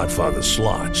The Godfather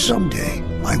slot. Someday,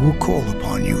 I will call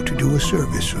upon you to do a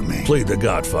service for me. Play The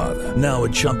Godfather, now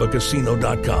at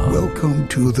ChumbaCasino.com. Welcome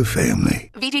to the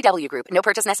family. VGW Group. No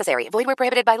purchase necessary. Void where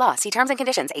prohibited by law. See terms and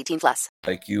conditions. 18+.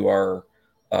 Like you are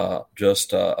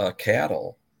just a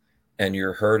cattle, and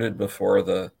you're herded before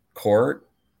the court,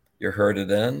 you're herded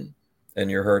in,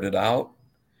 and you're herded out.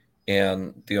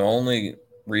 And the only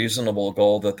reasonable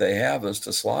goal that they have is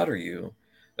to slaughter you.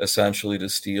 Essentially to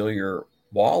steal your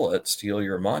wallet, steal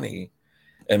your money,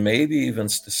 and maybe even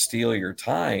to steal your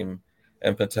time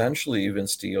and potentially even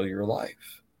steal your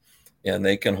life. And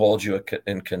they can hold you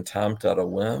in contempt at a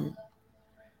whim.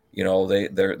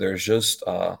 There's just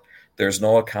there's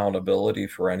no accountability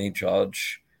for any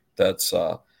judge. That's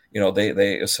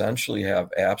they essentially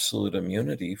have absolute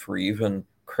immunity for even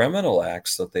criminal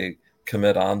acts that they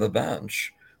commit on the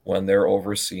bench when they're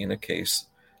overseeing a case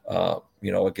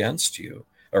against you,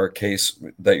 or a case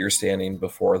that you're standing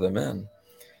before them in.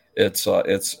 It's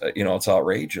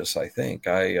outrageous. I think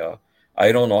I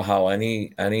don't know how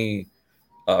any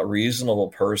reasonable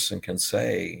person can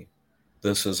say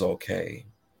this is okay.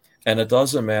 And it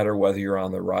doesn't matter whether you're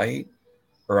on the right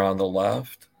or on the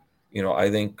left. I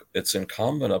think it's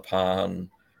incumbent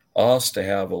upon us to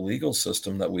have a legal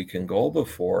system that we can go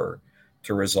before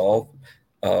to resolve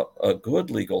a good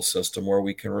legal system where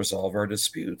we can resolve our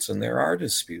disputes. And there are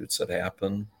disputes that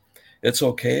happen. It's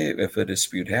okay if a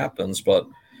dispute happens, but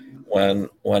when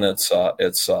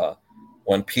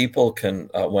people can,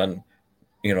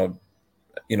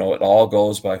 it all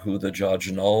goes by who the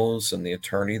judge knows and the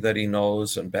attorney that he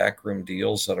knows, and backroom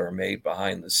deals that are made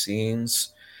behind the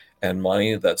scenes, and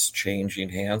money that's changing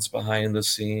hands behind the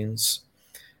scenes,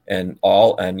 and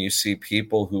you see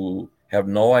people who have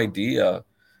no idea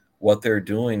what they're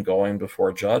doing going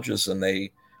before judges, and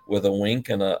they, with a wink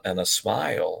and a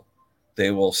smile,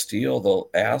 they will steal the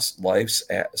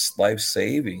life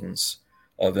savings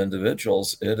of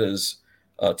individuals. It is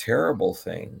a terrible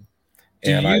thing.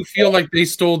 Do you feel like they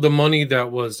stole the money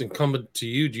that was incumbent to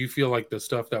you? Do you feel like the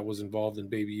stuff that was involved in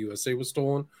Baby USA was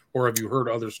stolen, or have you heard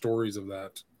other stories of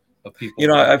that? Of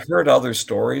people, I've heard other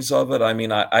stories of it. I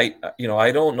mean, I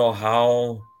don't know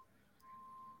how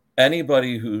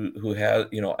anybody who had,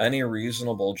 any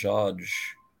reasonable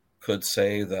judge could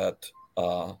say that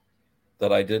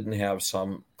that I didn't have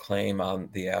some claim on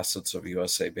the assets of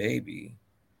USA Baby,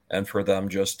 and for them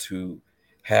just to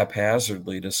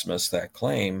haphazardly dismiss that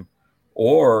claim,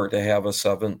 or to have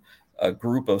a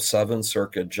group of 7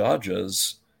 circuit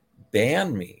judges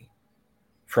ban me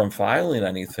from filing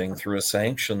anything through a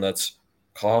sanction that's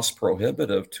cost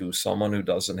prohibitive to someone who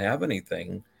doesn't have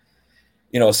anything.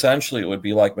 Essentially it would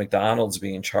be like McDonald's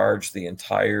being charged the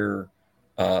entire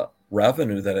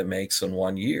revenue that it makes in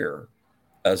 1 year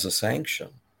as a sanction.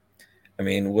 I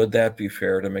mean, would that be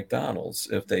fair to McDonald's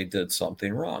if they did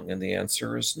something wrong? And the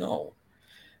answer is no.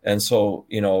 And so,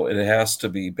 it has to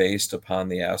be based upon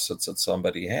the assets that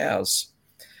somebody has.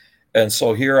 And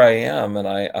so here I am,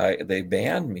 and they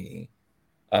banned me.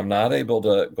 I'm not able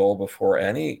to go before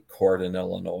any court in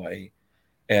Illinois.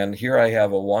 And here I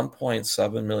have a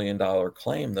 $1.7 million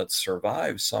claim that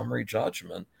survived summary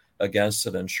judgment against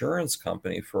an insurance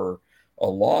company for a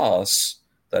loss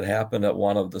that happened at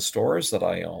one of the stores that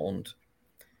I owned.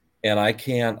 And I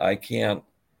can't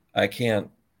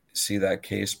see that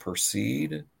case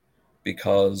proceed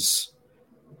because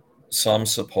some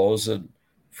supposed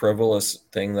frivolous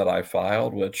thing that I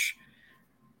filed, which,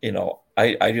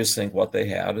 I just think what they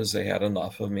had is they had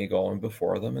enough of me going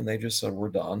before them, and they just said, we're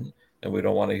done and we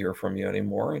don't want to hear from you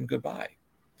anymore, and goodbye.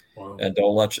 Wow. And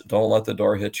don't let the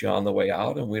door hit you on the way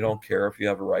out, and we don't care if you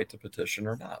have a right to petition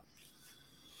or not.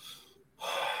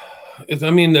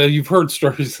 I mean, you've heard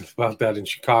stories about that in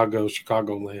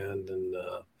Chicagoland, and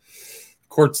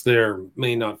courts there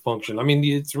may not function. I mean,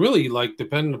 it's really like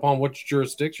dependent upon which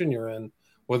jurisdiction you're in,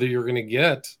 whether you're going to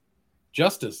get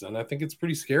justice. And I think it's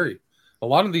pretty scary. A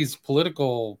lot of these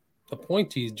political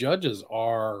appointees, judges,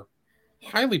 are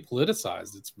highly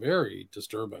politicized. It's very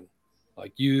disturbing.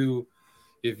 Like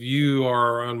if you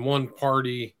are on one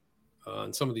party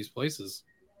in some of these places,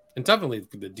 and definitely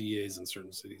the DAs in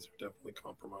certain cities are definitely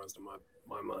compromised in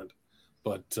my mind.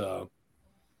 But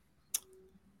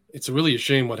it's really a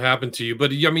shame what happened to you.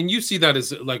 But I mean, you see that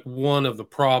as like one of the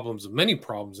problems, of many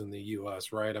problems in the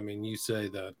U.S., right? I mean, you say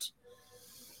that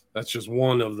that's just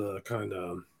one of the kind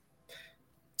of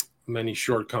many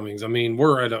shortcomings. I mean,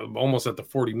 we're at almost at the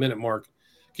 40-minute mark.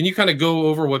 Can you kind of go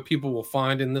over what people will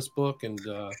find in this book and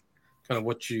kind of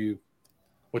what you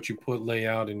lay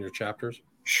out in your chapters?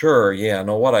 Sure. Yeah.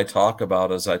 No, what I talk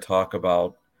about is I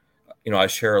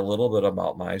share a little bit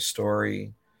about my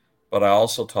story, but I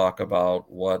also talk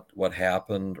about what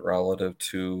happened relative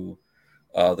to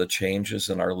the changes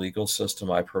in our legal system.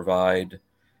 I provide,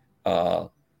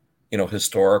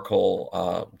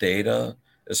 historical data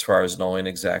as far as knowing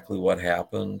exactly what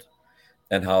happened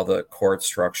and how the court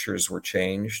structures were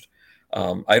changed.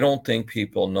 I don't think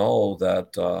people know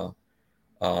that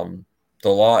the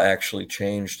law actually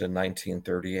changed in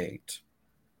 1938,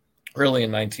 really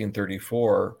in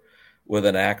 1934, with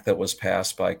an act that was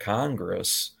passed by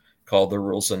Congress called the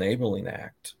Rules Enabling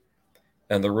Act.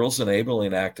 And the Rules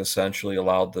Enabling Act essentially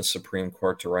allowed the Supreme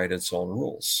Court to write its own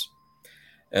rules.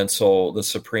 And so the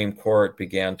Supreme Court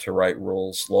began to write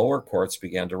rules. Lower courts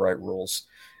began to write rules.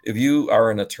 If you are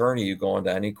an attorney, you go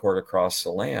into any court across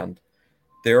the land,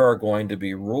 there are going to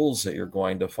be rules that you're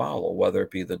going to follow, whether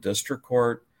it be the district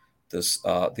court,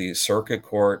 the circuit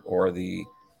court, or the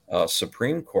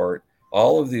Supreme Court.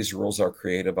 All of these rules are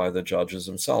created by the judges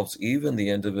themselves. Even the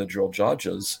individual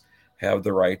judges have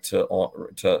the right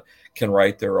can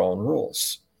write their own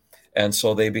rules. And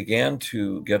so they began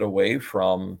to get away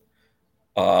from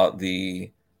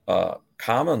the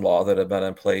common law that had been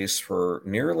in place for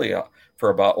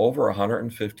about over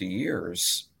 150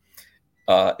 years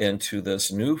into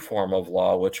this new form of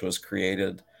law, which was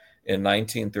created in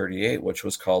 1938, which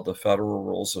was called the Federal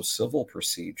Rules of Civil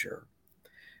Procedure.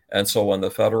 And so when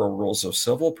the Federal Rules of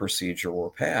Civil Procedure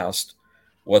were passed,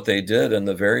 what they did in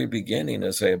the very beginning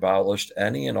is they abolished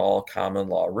any and all common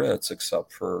law writs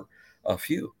except for a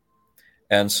few.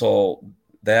 And so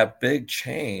that big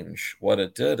change, what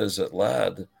it did is it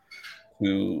led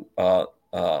to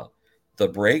the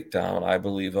breakdown, I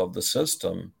believe, of the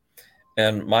system.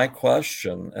 And my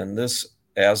question, and this,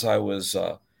 as I was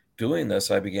doing this,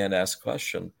 I began to ask the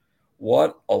question,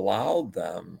 what allowed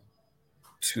them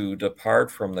to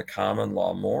depart from the common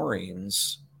law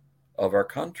moorings of our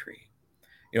country?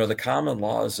 The common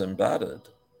law is embedded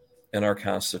in our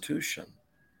Constitution.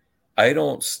 I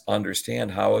don't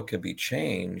understand how it could be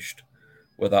changed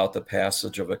without the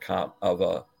passage of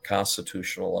a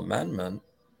constitutional amendment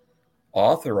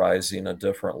authorizing a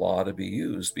different law to be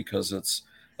used, because it's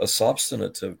a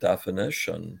substantive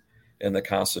definition in the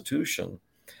Constitution.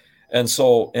 And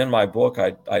so in my book,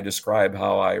 I describe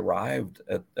how I arrived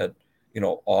at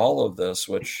all of this,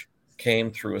 which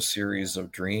came through a series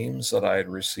of dreams that I had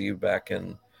received back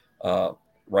in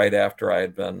right after I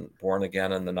had been born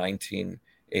again in the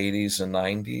 1980s and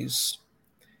 90s,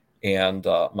 and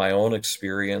my own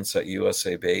experience at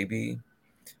USA Baby.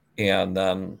 And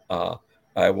then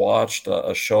I watched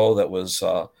a show that was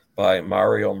by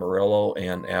Mario Murillo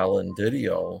and Alan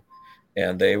Didio,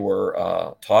 and they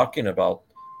were talking about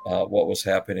what was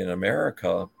happening in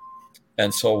America.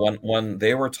 And so when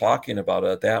they were talking about it,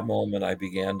 at that moment, I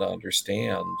began to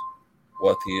understand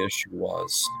what the issue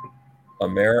was.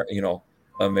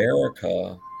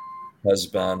 America has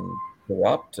been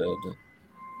corrupted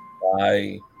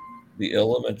by the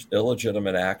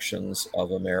illegitimate actions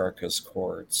of America's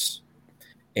courts.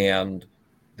 And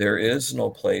there is no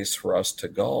place for us to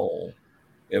go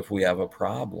if we have a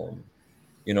problem.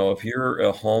 If you're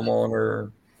a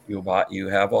homeowner, you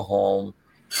have a home,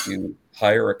 you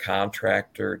hire a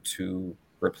contractor to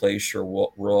replace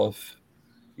your roof,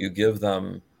 you give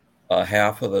them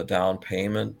half of the down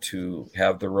payment to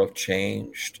have the roof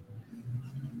changed.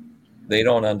 They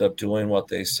don't end up doing what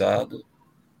they said.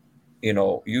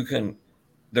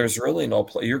 There's really no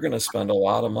place. You're going to spend a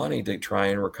lot of money to try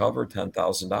and recover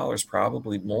 $10,000,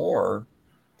 probably more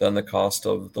than the cost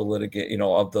of the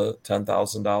of the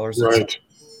 $10,000. Right.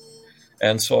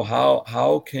 And so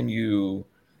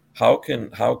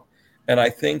and I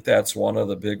think that's one of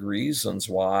the big reasons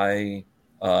why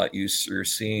you're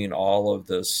seeing all of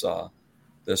this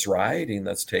rioting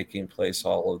that's taking place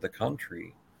all over the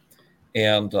country.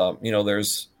 And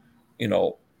there's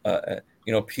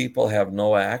people have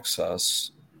no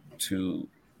access to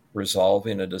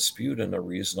resolving a dispute in a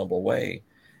reasonable way.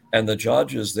 And the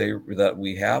judges that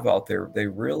we have out there, they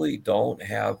really don't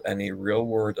have any real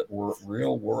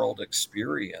world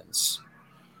experience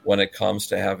when it comes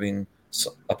to having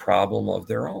a problem of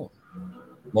their own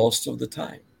most of the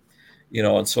time.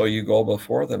 And so you go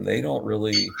before them, they don't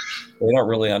really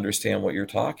understand what you're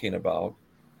talking about.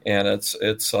 And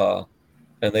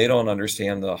and they don't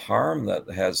understand the harm that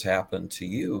has happened to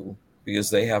you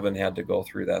because they haven't had to go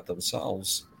through that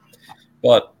themselves.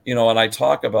 But, and I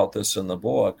talk about this in the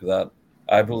book, that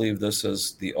I believe this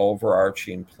is the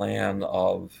overarching plan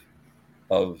of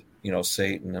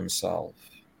Satan himself.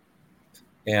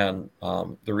 And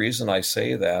the reason I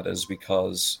say that is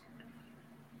because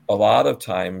a lot of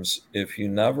times, if you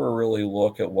never really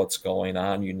look at what's going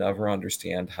on, you never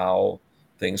understand how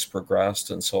things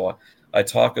progressed. And so I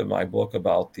talk in my book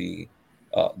about the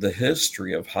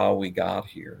history of how we got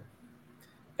here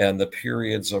and the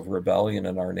periods of rebellion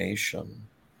in our nation,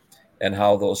 and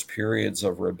how those periods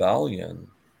of rebellion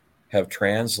have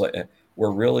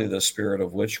were really the spirit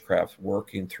of witchcraft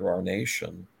working through our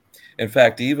nation. In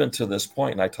fact, even to this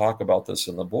point, and I talk about this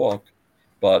in the book,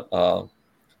 but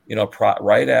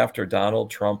right after Donald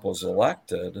Trump was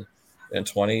elected in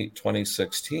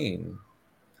 2016,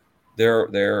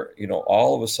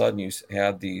 all of a sudden you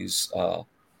had these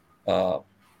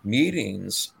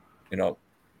meetings,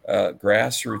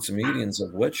 grassroots meetings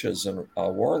of witches and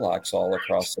warlocks all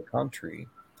across the country,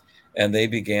 and they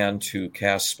began to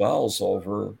cast spells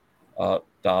over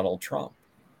Donald Trump.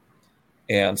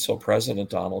 And so President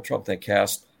Donald Trump, they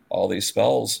cast all these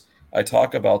spells. I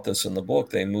talk about this in the book.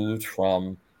 They moved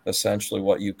from essentially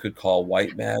what you could call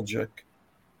white magic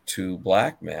to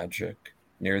black magic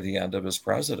near the end of his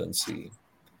presidency.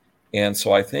 And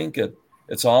so I think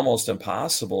it's almost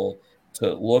impossible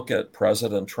to look at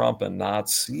President Trump and not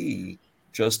see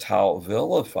just how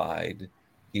vilified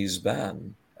he's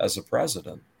been as a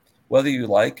president. Whether you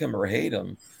like him or hate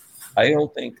him, I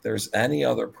don't think there's any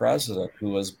other president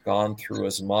who has gone through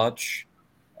as much,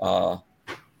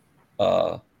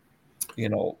 character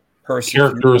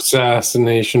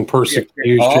assassination,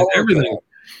 persecution, everything.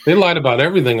 They lied about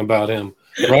everything about him.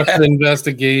 Russia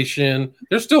investigation.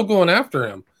 They're still going after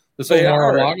him. This whole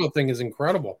Mar-a-Lago thing is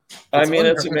incredible. It's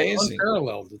amazing. It's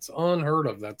unparalleled. It's unheard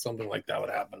of that something like that would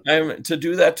happen. To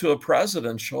do that to a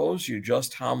president shows you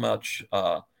just how much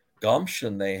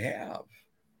gumption they have.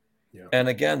 Yeah. And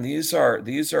again, these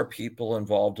are people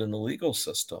involved in the legal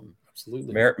system.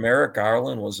 Absolutely. Merrick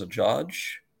Garland was a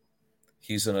judge.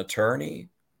 He's an attorney.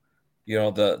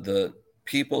 The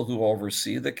people who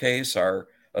oversee the case are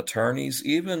attorneys.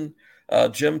 Even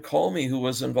Jim Comey, who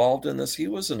was involved in this, he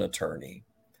was an attorney.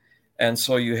 And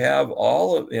so you have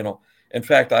all of, in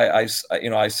fact, I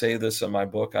say this in my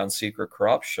book on secret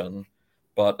corruption,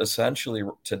 but essentially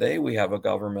today we have a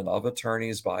government of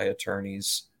attorneys, by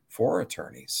attorneys, for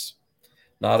attorneys,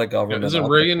 not a government. Isn't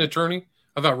Ray an attorney?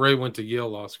 I thought Ray went to Yale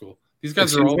Law School. These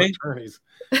guys are all attorneys.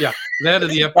 Yeah, that of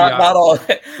the FBI. Not all.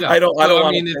 Yeah.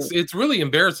 It's really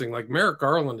embarrassing. Like Merrick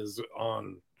Garland is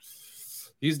on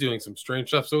He's doing some strange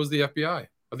stuff. So is the FBI.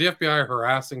 Are the FBI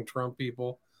harassing Trump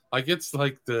people? Like, it's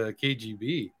like the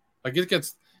KGB. Like, it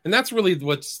gets, and that's really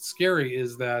what's scary,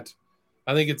 is that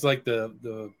I think it's like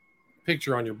the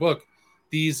picture on your book.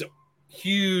 These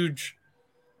huge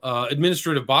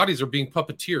administrative bodies are being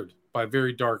puppeteered by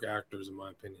very dark actors, in my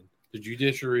opinion. The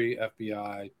judiciary,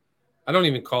 FBI. I don't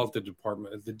even call it the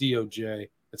department, the DOJ.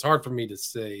 It's hard for me to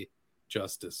say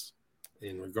justice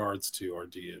in regards to our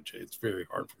DOJ. It's very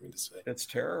hard for me to say. It's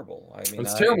terrible. I mean,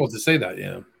 it's terrible to say that,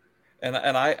 yeah. And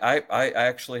I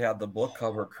actually had the book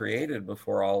cover created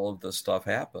before all of this stuff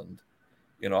happened.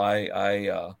 You know,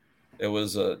 it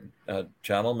was a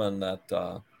gentleman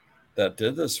that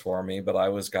did this for me, but I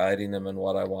was guiding him in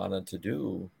what I wanted to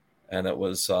do, and it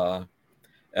was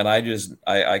and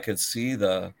I could see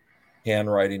the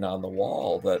handwriting on the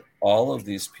wall that all of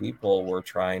these people were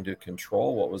trying to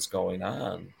control what was going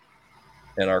on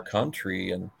in our country,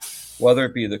 and whether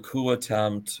it be the coup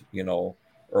attempt, you know,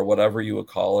 or whatever you would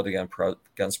call it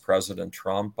against President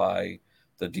Trump by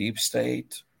the deep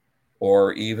state,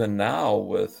 or even now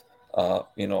with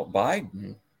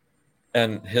Biden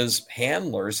and his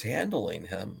handlers handling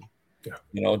him. Yeah.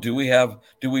 You know, do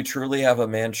we truly have a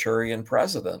Manchurian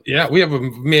president? Yeah, we have a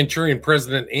Manchurian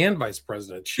president and vice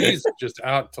president. She's just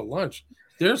out to lunch.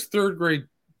 There's third grade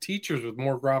teachers with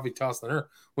more gravitas than her.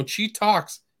 When she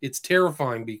talks, it's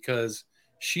terrifying because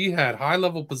she had high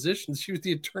level positions. She was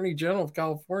the attorney general of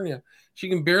California. She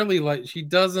can barely she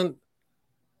doesn't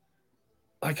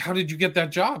like, how did you get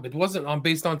that job? It wasn't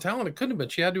based on talent. It couldn't have been.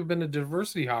 She had to have been a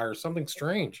diversity hire, something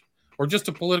strange, or just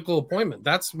a political appointment.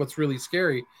 That's what's really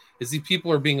scary, is these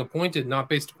people are being appointed not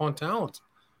based upon talent.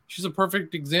 She's a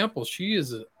perfect example.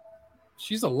 She's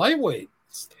a lightweight.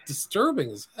 It's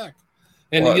disturbing as heck.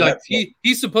 And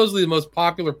he's supposedly the most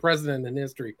popular president in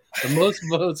history, the most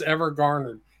votes ever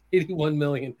garnered, 81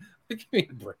 million. Give me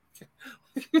a break.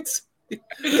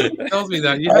 It tells me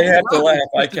that. I have to laugh.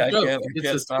 I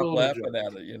can't stop laughing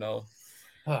at it, you know.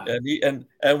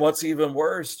 And what's even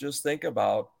worse, just think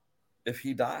about if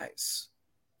he dies.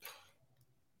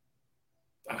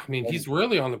 I mean, he's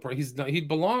really on the. He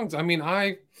belongs. I mean,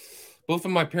 both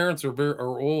of my parents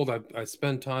are old. I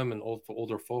spend time in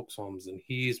older folks' homes, and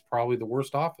he's probably the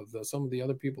worst off of some of the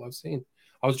other people I've seen.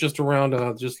 I was just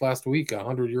around just last week.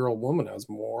 100-year-old woman has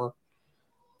more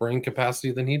brain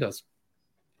capacity than he does.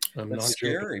 It's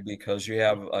scary because you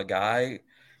have a guy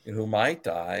who might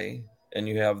die, and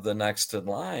you have the next in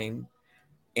line,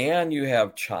 and you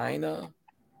have China,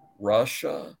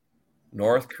 Russia,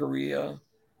 North Korea.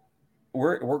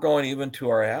 We're going even to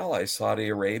our allies, Saudi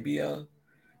Arabia.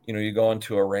 You know, you go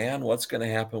into Iran. What's going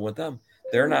to happen with them?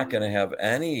 They're not going to have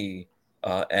any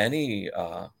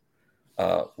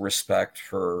respect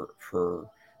for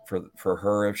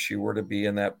her if she were to be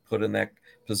put in that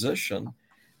position.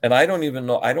 And I don't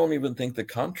even think the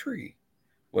country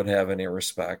would have any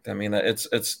respect. I mean,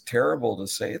 it's terrible to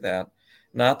say that.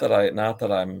 Not that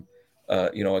I'm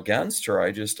against her.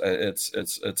 I just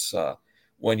it's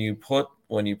when you put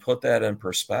that in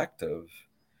perspective,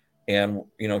 and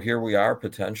here we are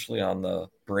potentially on the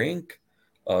brink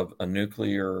of a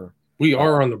nuclear. We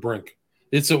are on the brink.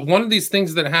 It's one of these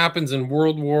things that happens in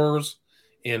world wars,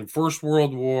 in First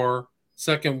World War,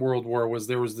 Second World War.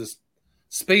 There was this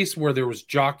space where there was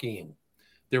jockeying.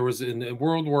 There was in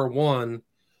World War I,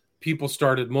 people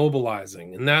started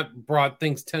mobilizing, and that brought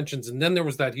tensions. And then there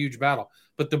was that huge battle.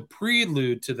 But the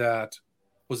prelude to that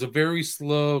was a very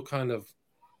slow kind of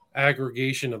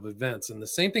aggregation of events. And the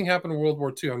same thing happened in World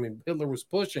War II. I mean, Hitler was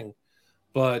pushing,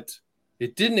 but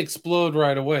it didn't explode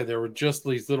right away. There were just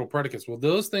these little predicates. Well,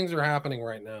 those things are happening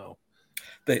right now.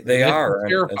 They are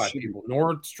terrified people.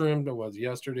 Nord Stream was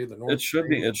yesterday.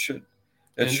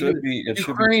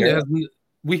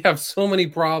 We have so many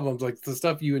problems, like the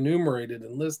stuff you enumerated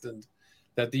and listed,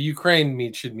 that the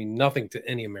Ukraine should mean nothing to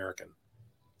any American.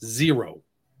 Zero.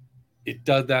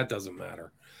 That doesn't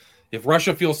matter. If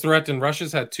Russia feels threatened,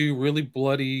 Russia's had two really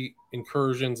bloody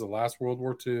incursions, the last World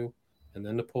War II and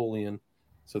then Napoleon.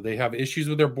 So they have issues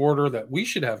with their border that we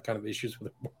should have kind of issues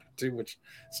with their border too, which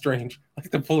is strange. Like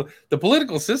the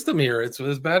political system here, it's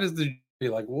as bad as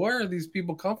like, where are these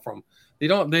people come from? They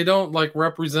don't like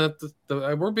represent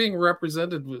we're being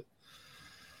represented.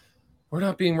 We're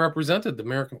not being represented, the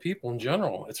American people in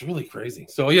general. It's really crazy.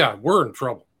 So yeah, we're in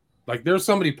trouble. Like there's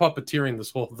somebody puppeteering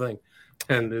this whole thing.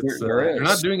 And they're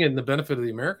not doing it in the benefit of the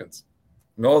Americans.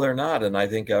 No, they're not. And I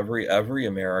think every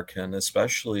American,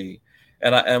 especially,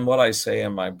 and what I say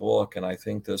in my book, and I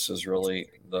think this is really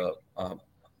the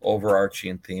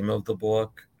overarching theme of the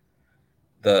book,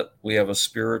 that we have a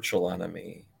spiritual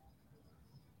enemy.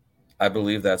 I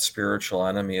believe that spiritual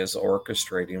enemy is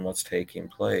orchestrating what's taking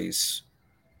place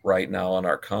right now in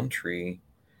our country.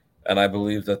 And I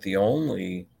believe that the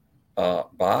only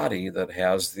body that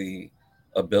has the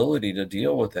ability to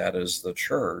deal with that is the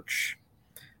church,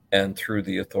 and through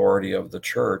the authority of the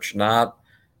church, not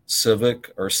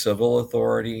civic or civil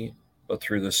authority, but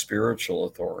through the spiritual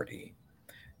authority.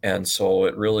 And so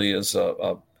it really is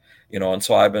and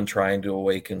so I've been trying to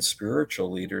awaken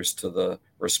spiritual leaders to the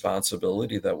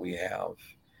responsibility that we have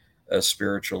as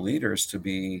spiritual leaders to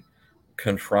be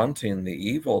confronting the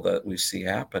evil that we see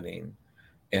happening.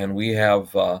 And we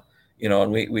have,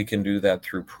 and we can do that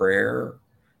through prayer.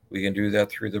 We can do that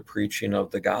through the preaching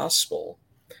of the gospel,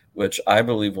 which I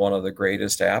believe one of the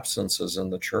greatest absences in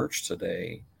the church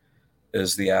today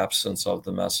is the absence of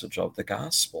the message of the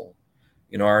gospel.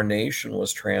 Our nation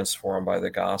was transformed by the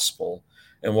gospel.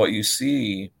 And what you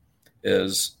see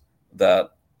is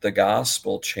that the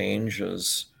gospel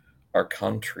changes our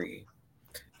country.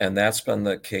 And that's been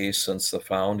the case since the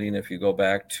founding. If you go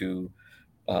back to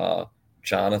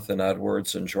Jonathan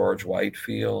Edwards and George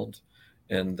Whitefield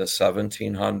in the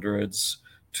 1700s,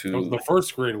 to the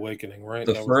first Great Awakening, right?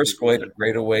 The first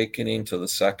Great Awakening to the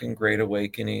Second Great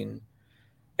Awakening,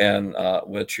 and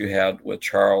which you had with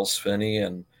Charles Finney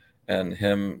and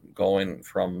him going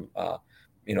from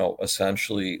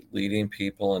essentially leading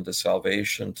people into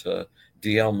salvation, to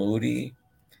D.L. Moody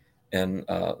in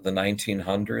the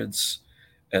 1900s.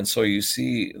 And so you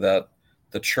see that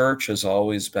the church has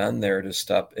always been there to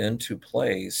step into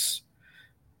place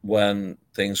when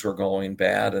things were going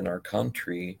bad in our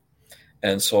country.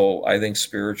 And so I think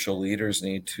spiritual leaders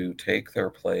need to take their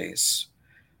place.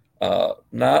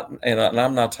 And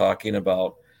I'm not talking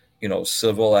about,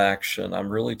 civil action. I'm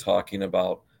really talking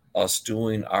about us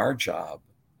doing our job,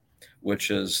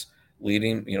 which is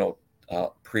leading,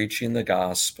 preaching the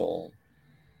gospel,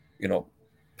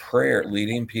 prayer,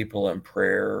 leading people in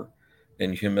prayer,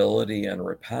 in humility and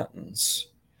repentance.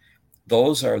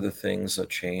 Those are the things that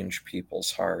change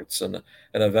people's hearts. And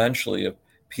eventually, if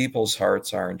people's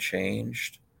hearts aren't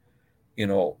changed,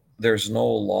 there's no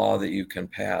law that you can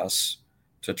pass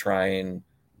to try and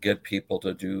get people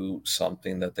to do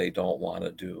something that they don't want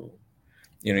to do.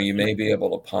 You may be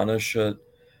able to punish it.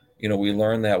 We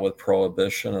learned that with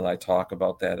prohibition, and I talk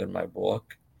about that in my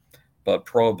book. But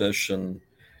prohibition,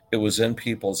 it was in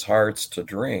people's hearts to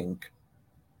drink.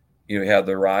 You had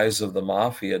the rise of the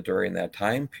mafia during that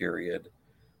time period,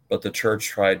 but the church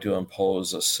tried to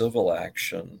impose a civil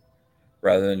action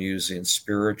rather than using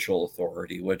spiritual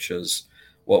authority, which is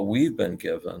what we've been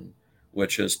given,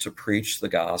 which is to preach the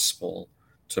gospel,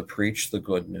 to preach the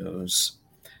good news,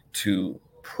 to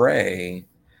pray,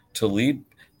 to lead,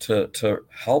 to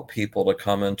help people to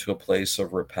come into a place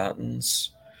of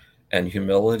repentance and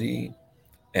humility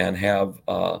and have,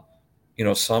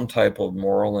 some type of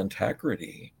moral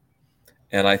integrity.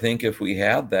 And I think if we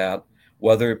had that,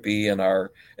 whether it be in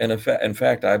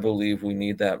fact, I believe we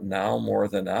need that now more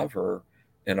than ever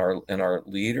in our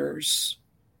leaders.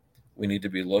 We need to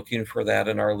be looking for that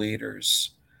in our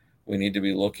leaders. We need to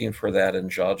be looking for that in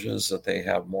judges, that they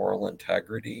have moral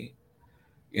integrity.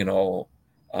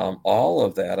 All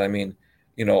of that. I mean,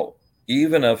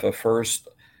 even if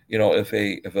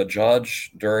if a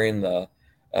judge during the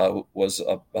was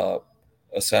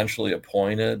essentially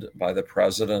appointed by the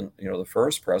president, the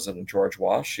first president, George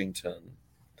Washington,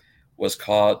 was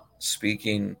caught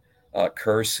speaking,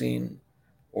 cursing,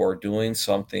 or doing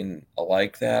something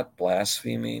like that,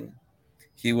 blaspheming,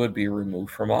 he would be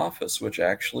removed from office, which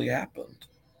actually happened.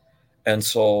 And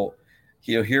so,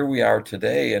 here we are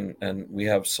today, and we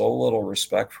have so little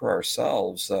respect for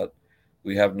ourselves that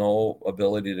we have no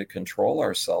ability to control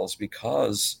ourselves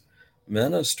because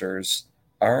ministers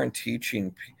aren't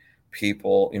teaching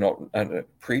people,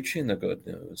 preaching the good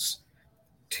news,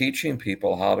 teaching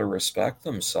people how to respect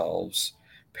themselves,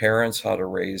 parents how to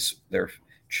raise their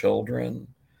children,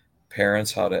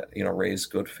 parents how to, raise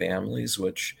good families,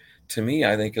 which to me,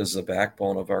 I think is the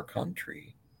backbone of our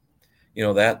country.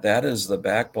 That is the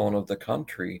backbone of the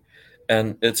country.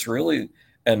 And it's really,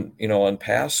 and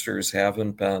pastors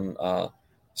haven't been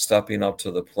stepping up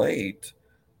to the plate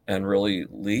and really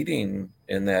leading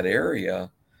in that area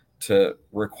to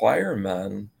require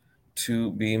men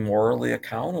to be morally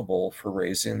accountable for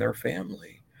raising their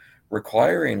family,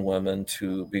 requiring women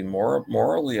to be more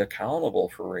morally accountable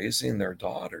for raising their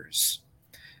daughters,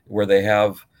 where they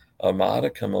have a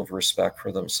modicum of respect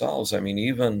for themselves. I mean,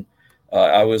 even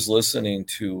I was listening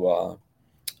to,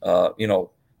 there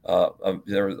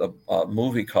was a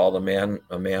movie called A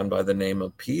Man by the Name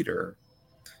of Peter,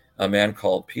 A Man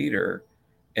Called Peter,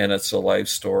 and it's a life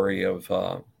story of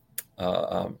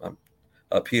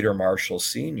Peter Marshall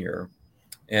Sr.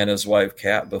 and his wife,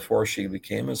 before she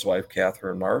became his wife,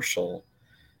 Catherine Marshall.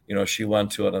 she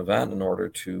went to an event in order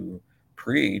to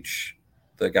preach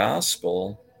the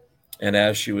gospel. And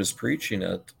as she was preaching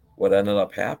it, what ended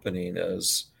up happening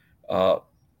is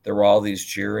there were all these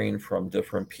jeering from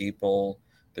different people.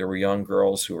 There were young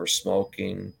girls who were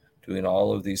smoking, doing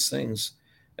all of these things.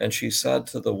 And she said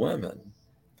to the women,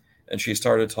 and she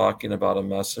started talking about a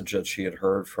message that she had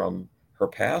heard from her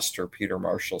pastor, Peter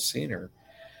Marshall Sr.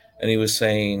 And he was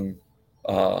saying,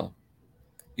 about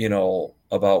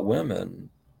women,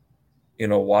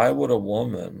 why would a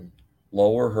woman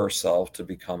lower herself to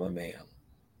become a man?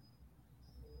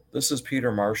 This is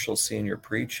Peter Marshall Sr.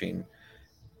 preaching.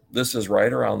 This is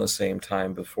right around the same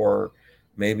time before,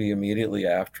 maybe immediately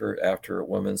after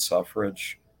women's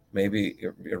suffrage, maybe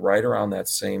right around that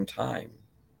same time.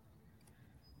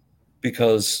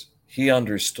 Because he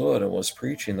understood and was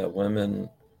preaching that women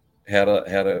had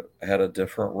a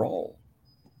different role.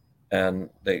 And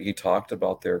he talked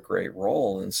about their great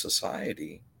role in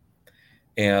society.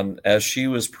 And as she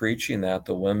was preaching that,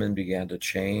 the women began to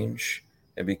change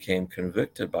and became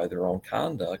convicted by their own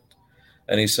conduct.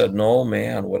 And he said, no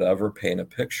man would ever paint a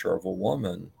picture of a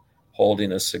woman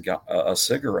holding a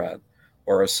cigarette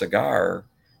or a cigar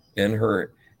in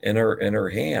her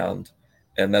hand,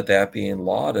 and that being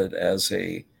lauded as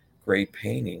a great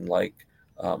painting like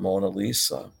Mona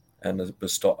Lisa, and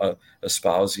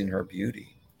espousing her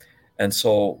beauty. And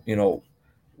so,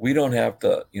 we don't have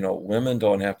to, women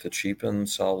don't have to cheapen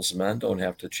themselves. Men don't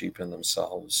have to cheapen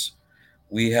themselves.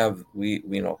 We,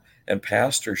 and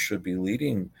pastors should be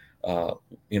leading,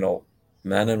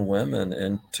 men and women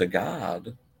into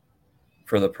God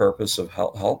for the purpose of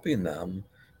helping them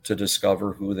to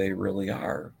discover who they really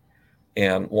are.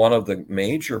 And one of the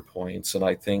major points, and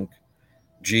I think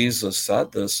Jesus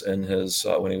said this in his,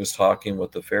 when he was talking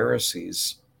with the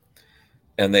Pharisees,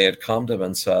 and they had come to him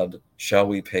and said, shall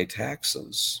we pay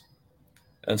taxes?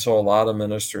 And so a lot of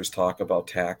ministers talk about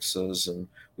taxes and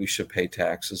we should pay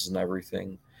taxes and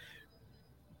everything.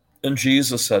 And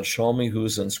Jesus said, show me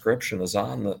whose inscription is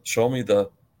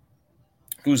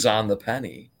who's on the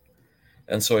penny.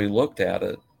 And so he looked at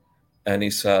it and he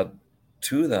said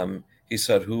to them, he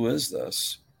said, who is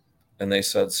this? And they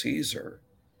said, Caesar.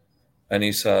 And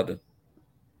he said,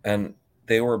 and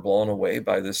they were blown away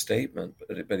by this statement,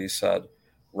 but he said,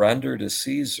 render to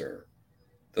Caesar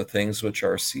the things which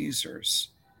are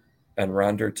Caesar's, and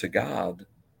render to God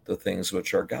the things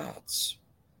which are God's.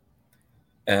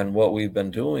 And what we've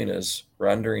been doing is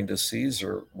rendering to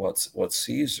Caesar what's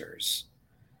Caesar's,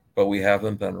 but we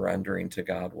haven't been rendering to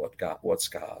God what's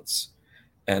God's.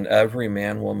 And every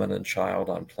man, woman, and child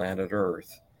on planet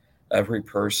Earth, every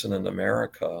person in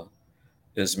America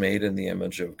is made in the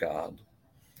image of God.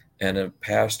 And if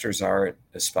pastors aren't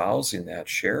espousing that,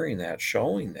 sharing that,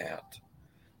 showing that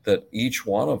each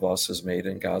one of us is made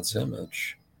in God's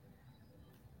image,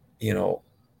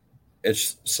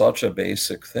 it's such a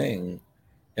basic thing.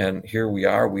 And here we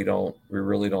are, we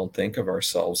really don't think of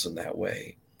ourselves in that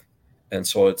way. And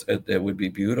so it would be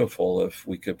beautiful if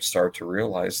we could start to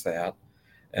realize that,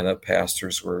 and that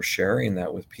pastors were sharing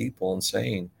that with people and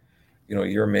saying,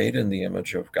 you're made in the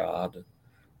image of God.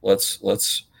 Let's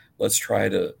try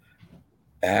to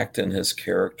act in his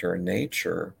character and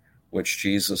nature, which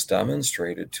Jesus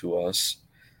demonstrated to us.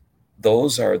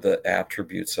 Those are the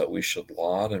attributes that we should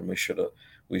laud and we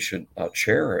should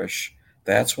cherish.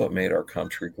 That's what made our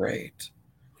country great.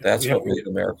 That's what made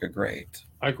America great.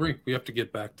 I agree. We have to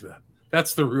get back to that.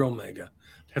 That's the real mega.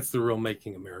 That's the real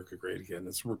making America great again.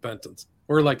 It's repentance.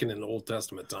 We're like in an Old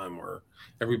Testament time where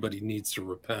everybody needs to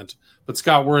repent. But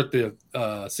Scott, we're at the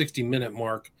 60-minute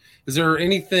mark. Is there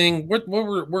anything?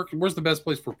 Where's the best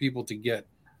place for people to get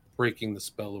Breaking the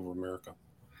Spell Over America?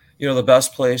 The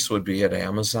best place would be at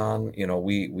Amazon.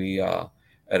 We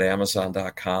at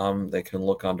Amazon.com, they can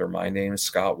look under my name,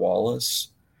 Scott Wallis.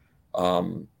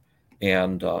 And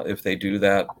if they do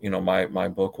that, my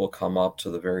book will come up to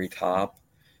the very top.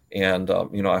 And,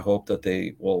 I hope that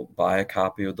they will buy a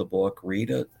copy of the book, read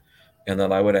it. And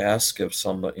then I would ask if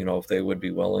somebody, if they would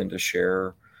be willing to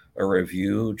share a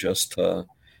review just to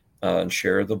and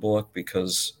share the book,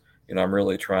 because, I'm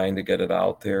really trying to get it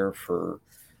out there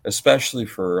especially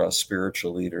for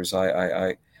spiritual leaders.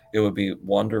 It would be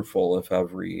wonderful if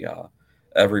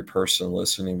every person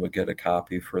listening would get a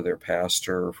copy for their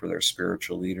pastor or for their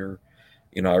spiritual leader.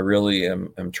 I really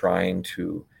am trying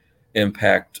to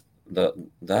impact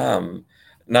them.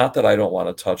 Not that I don't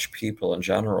want to touch people in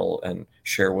general and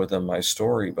share with them my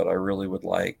story, but I really would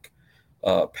like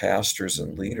pastors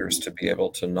and leaders to be able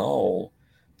to know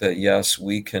that, yes,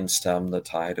 we can stem the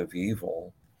tide of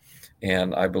evil.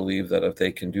 And I believe that if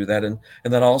they can do that, and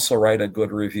then also write a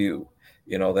good review,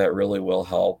 that really will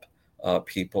help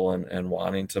people and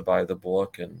wanting to buy the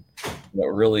book. And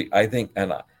really, I think,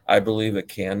 and I believe it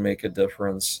can make a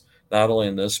difference, not only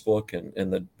in this book and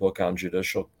in the book on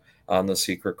the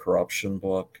secret corruption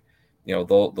book.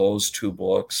 Those two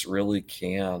books really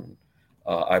can,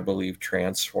 I believe,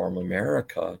 transform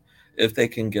America if they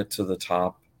can get to the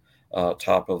top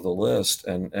of the list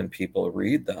and people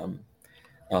read them.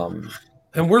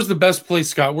 And where's the best place,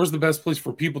 Scott? Where's the best place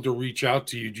for people to reach out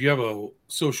to you? Do you have a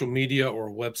social media or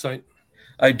a website?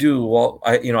 I do. Well,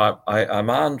 I'm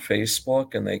on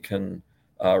Facebook, and they can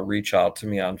reach out to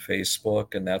me on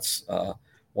Facebook, and that's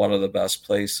one of the best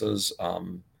places.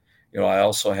 I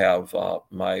also have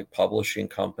my publishing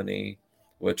company,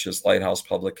 which is Lighthouse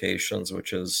Publications,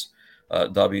 which is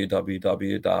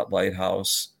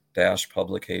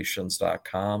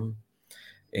www.lighthouse-publications.com.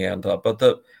 And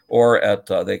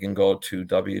they can go to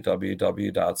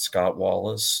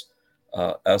www.scottwallis,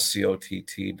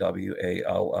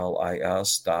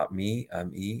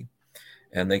 SCOTTWALLIS.me,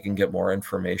 and they can get more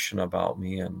information about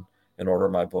me and order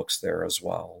my books there as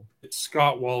well. It's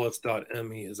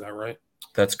scottwallis.me, is that right?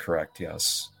 That's correct,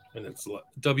 yes. And it's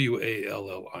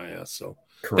WALLIS. So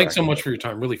correct. Thanks so much for your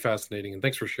time. Really fascinating. And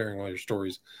thanks for sharing all your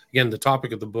stories. Again, the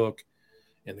topic of the book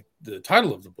and the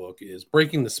title of the book is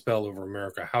Breaking the Spell Over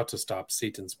America, How to Stop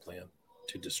Satan's Plan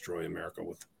to Destroy America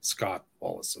with Scott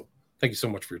Wallis. So thank you so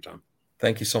much for your time.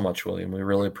 Thank you so much, William. We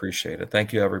really appreciate it.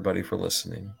 Thank you, everybody, for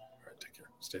listening. All right, take care.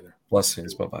 Stay there.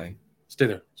 Blessings. Bye-bye. Stay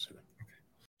there.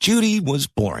 Judy was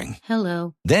boring.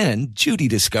 Hello. Then Judy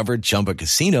discovered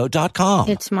ChumbaCasino.com.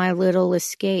 It's my little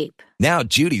escape. Now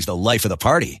Judy's the life of the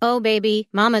party. Oh, baby,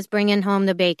 mama's bringing home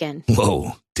the bacon.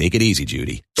 Whoa, take it easy,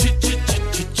 Judy.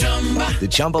 The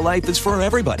Chumba life is for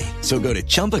everybody. So go to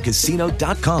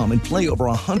ChumbaCasino.com and play over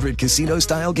 100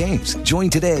 casino-style games. Join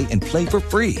today and play for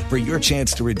free for your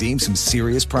chance to redeem some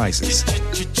serious prizes.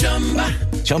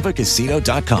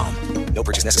 ChumbaCasino.com. No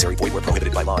purchase necessary. Void where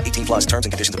prohibited by law. 18+ terms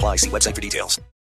and conditions apply. See website for details.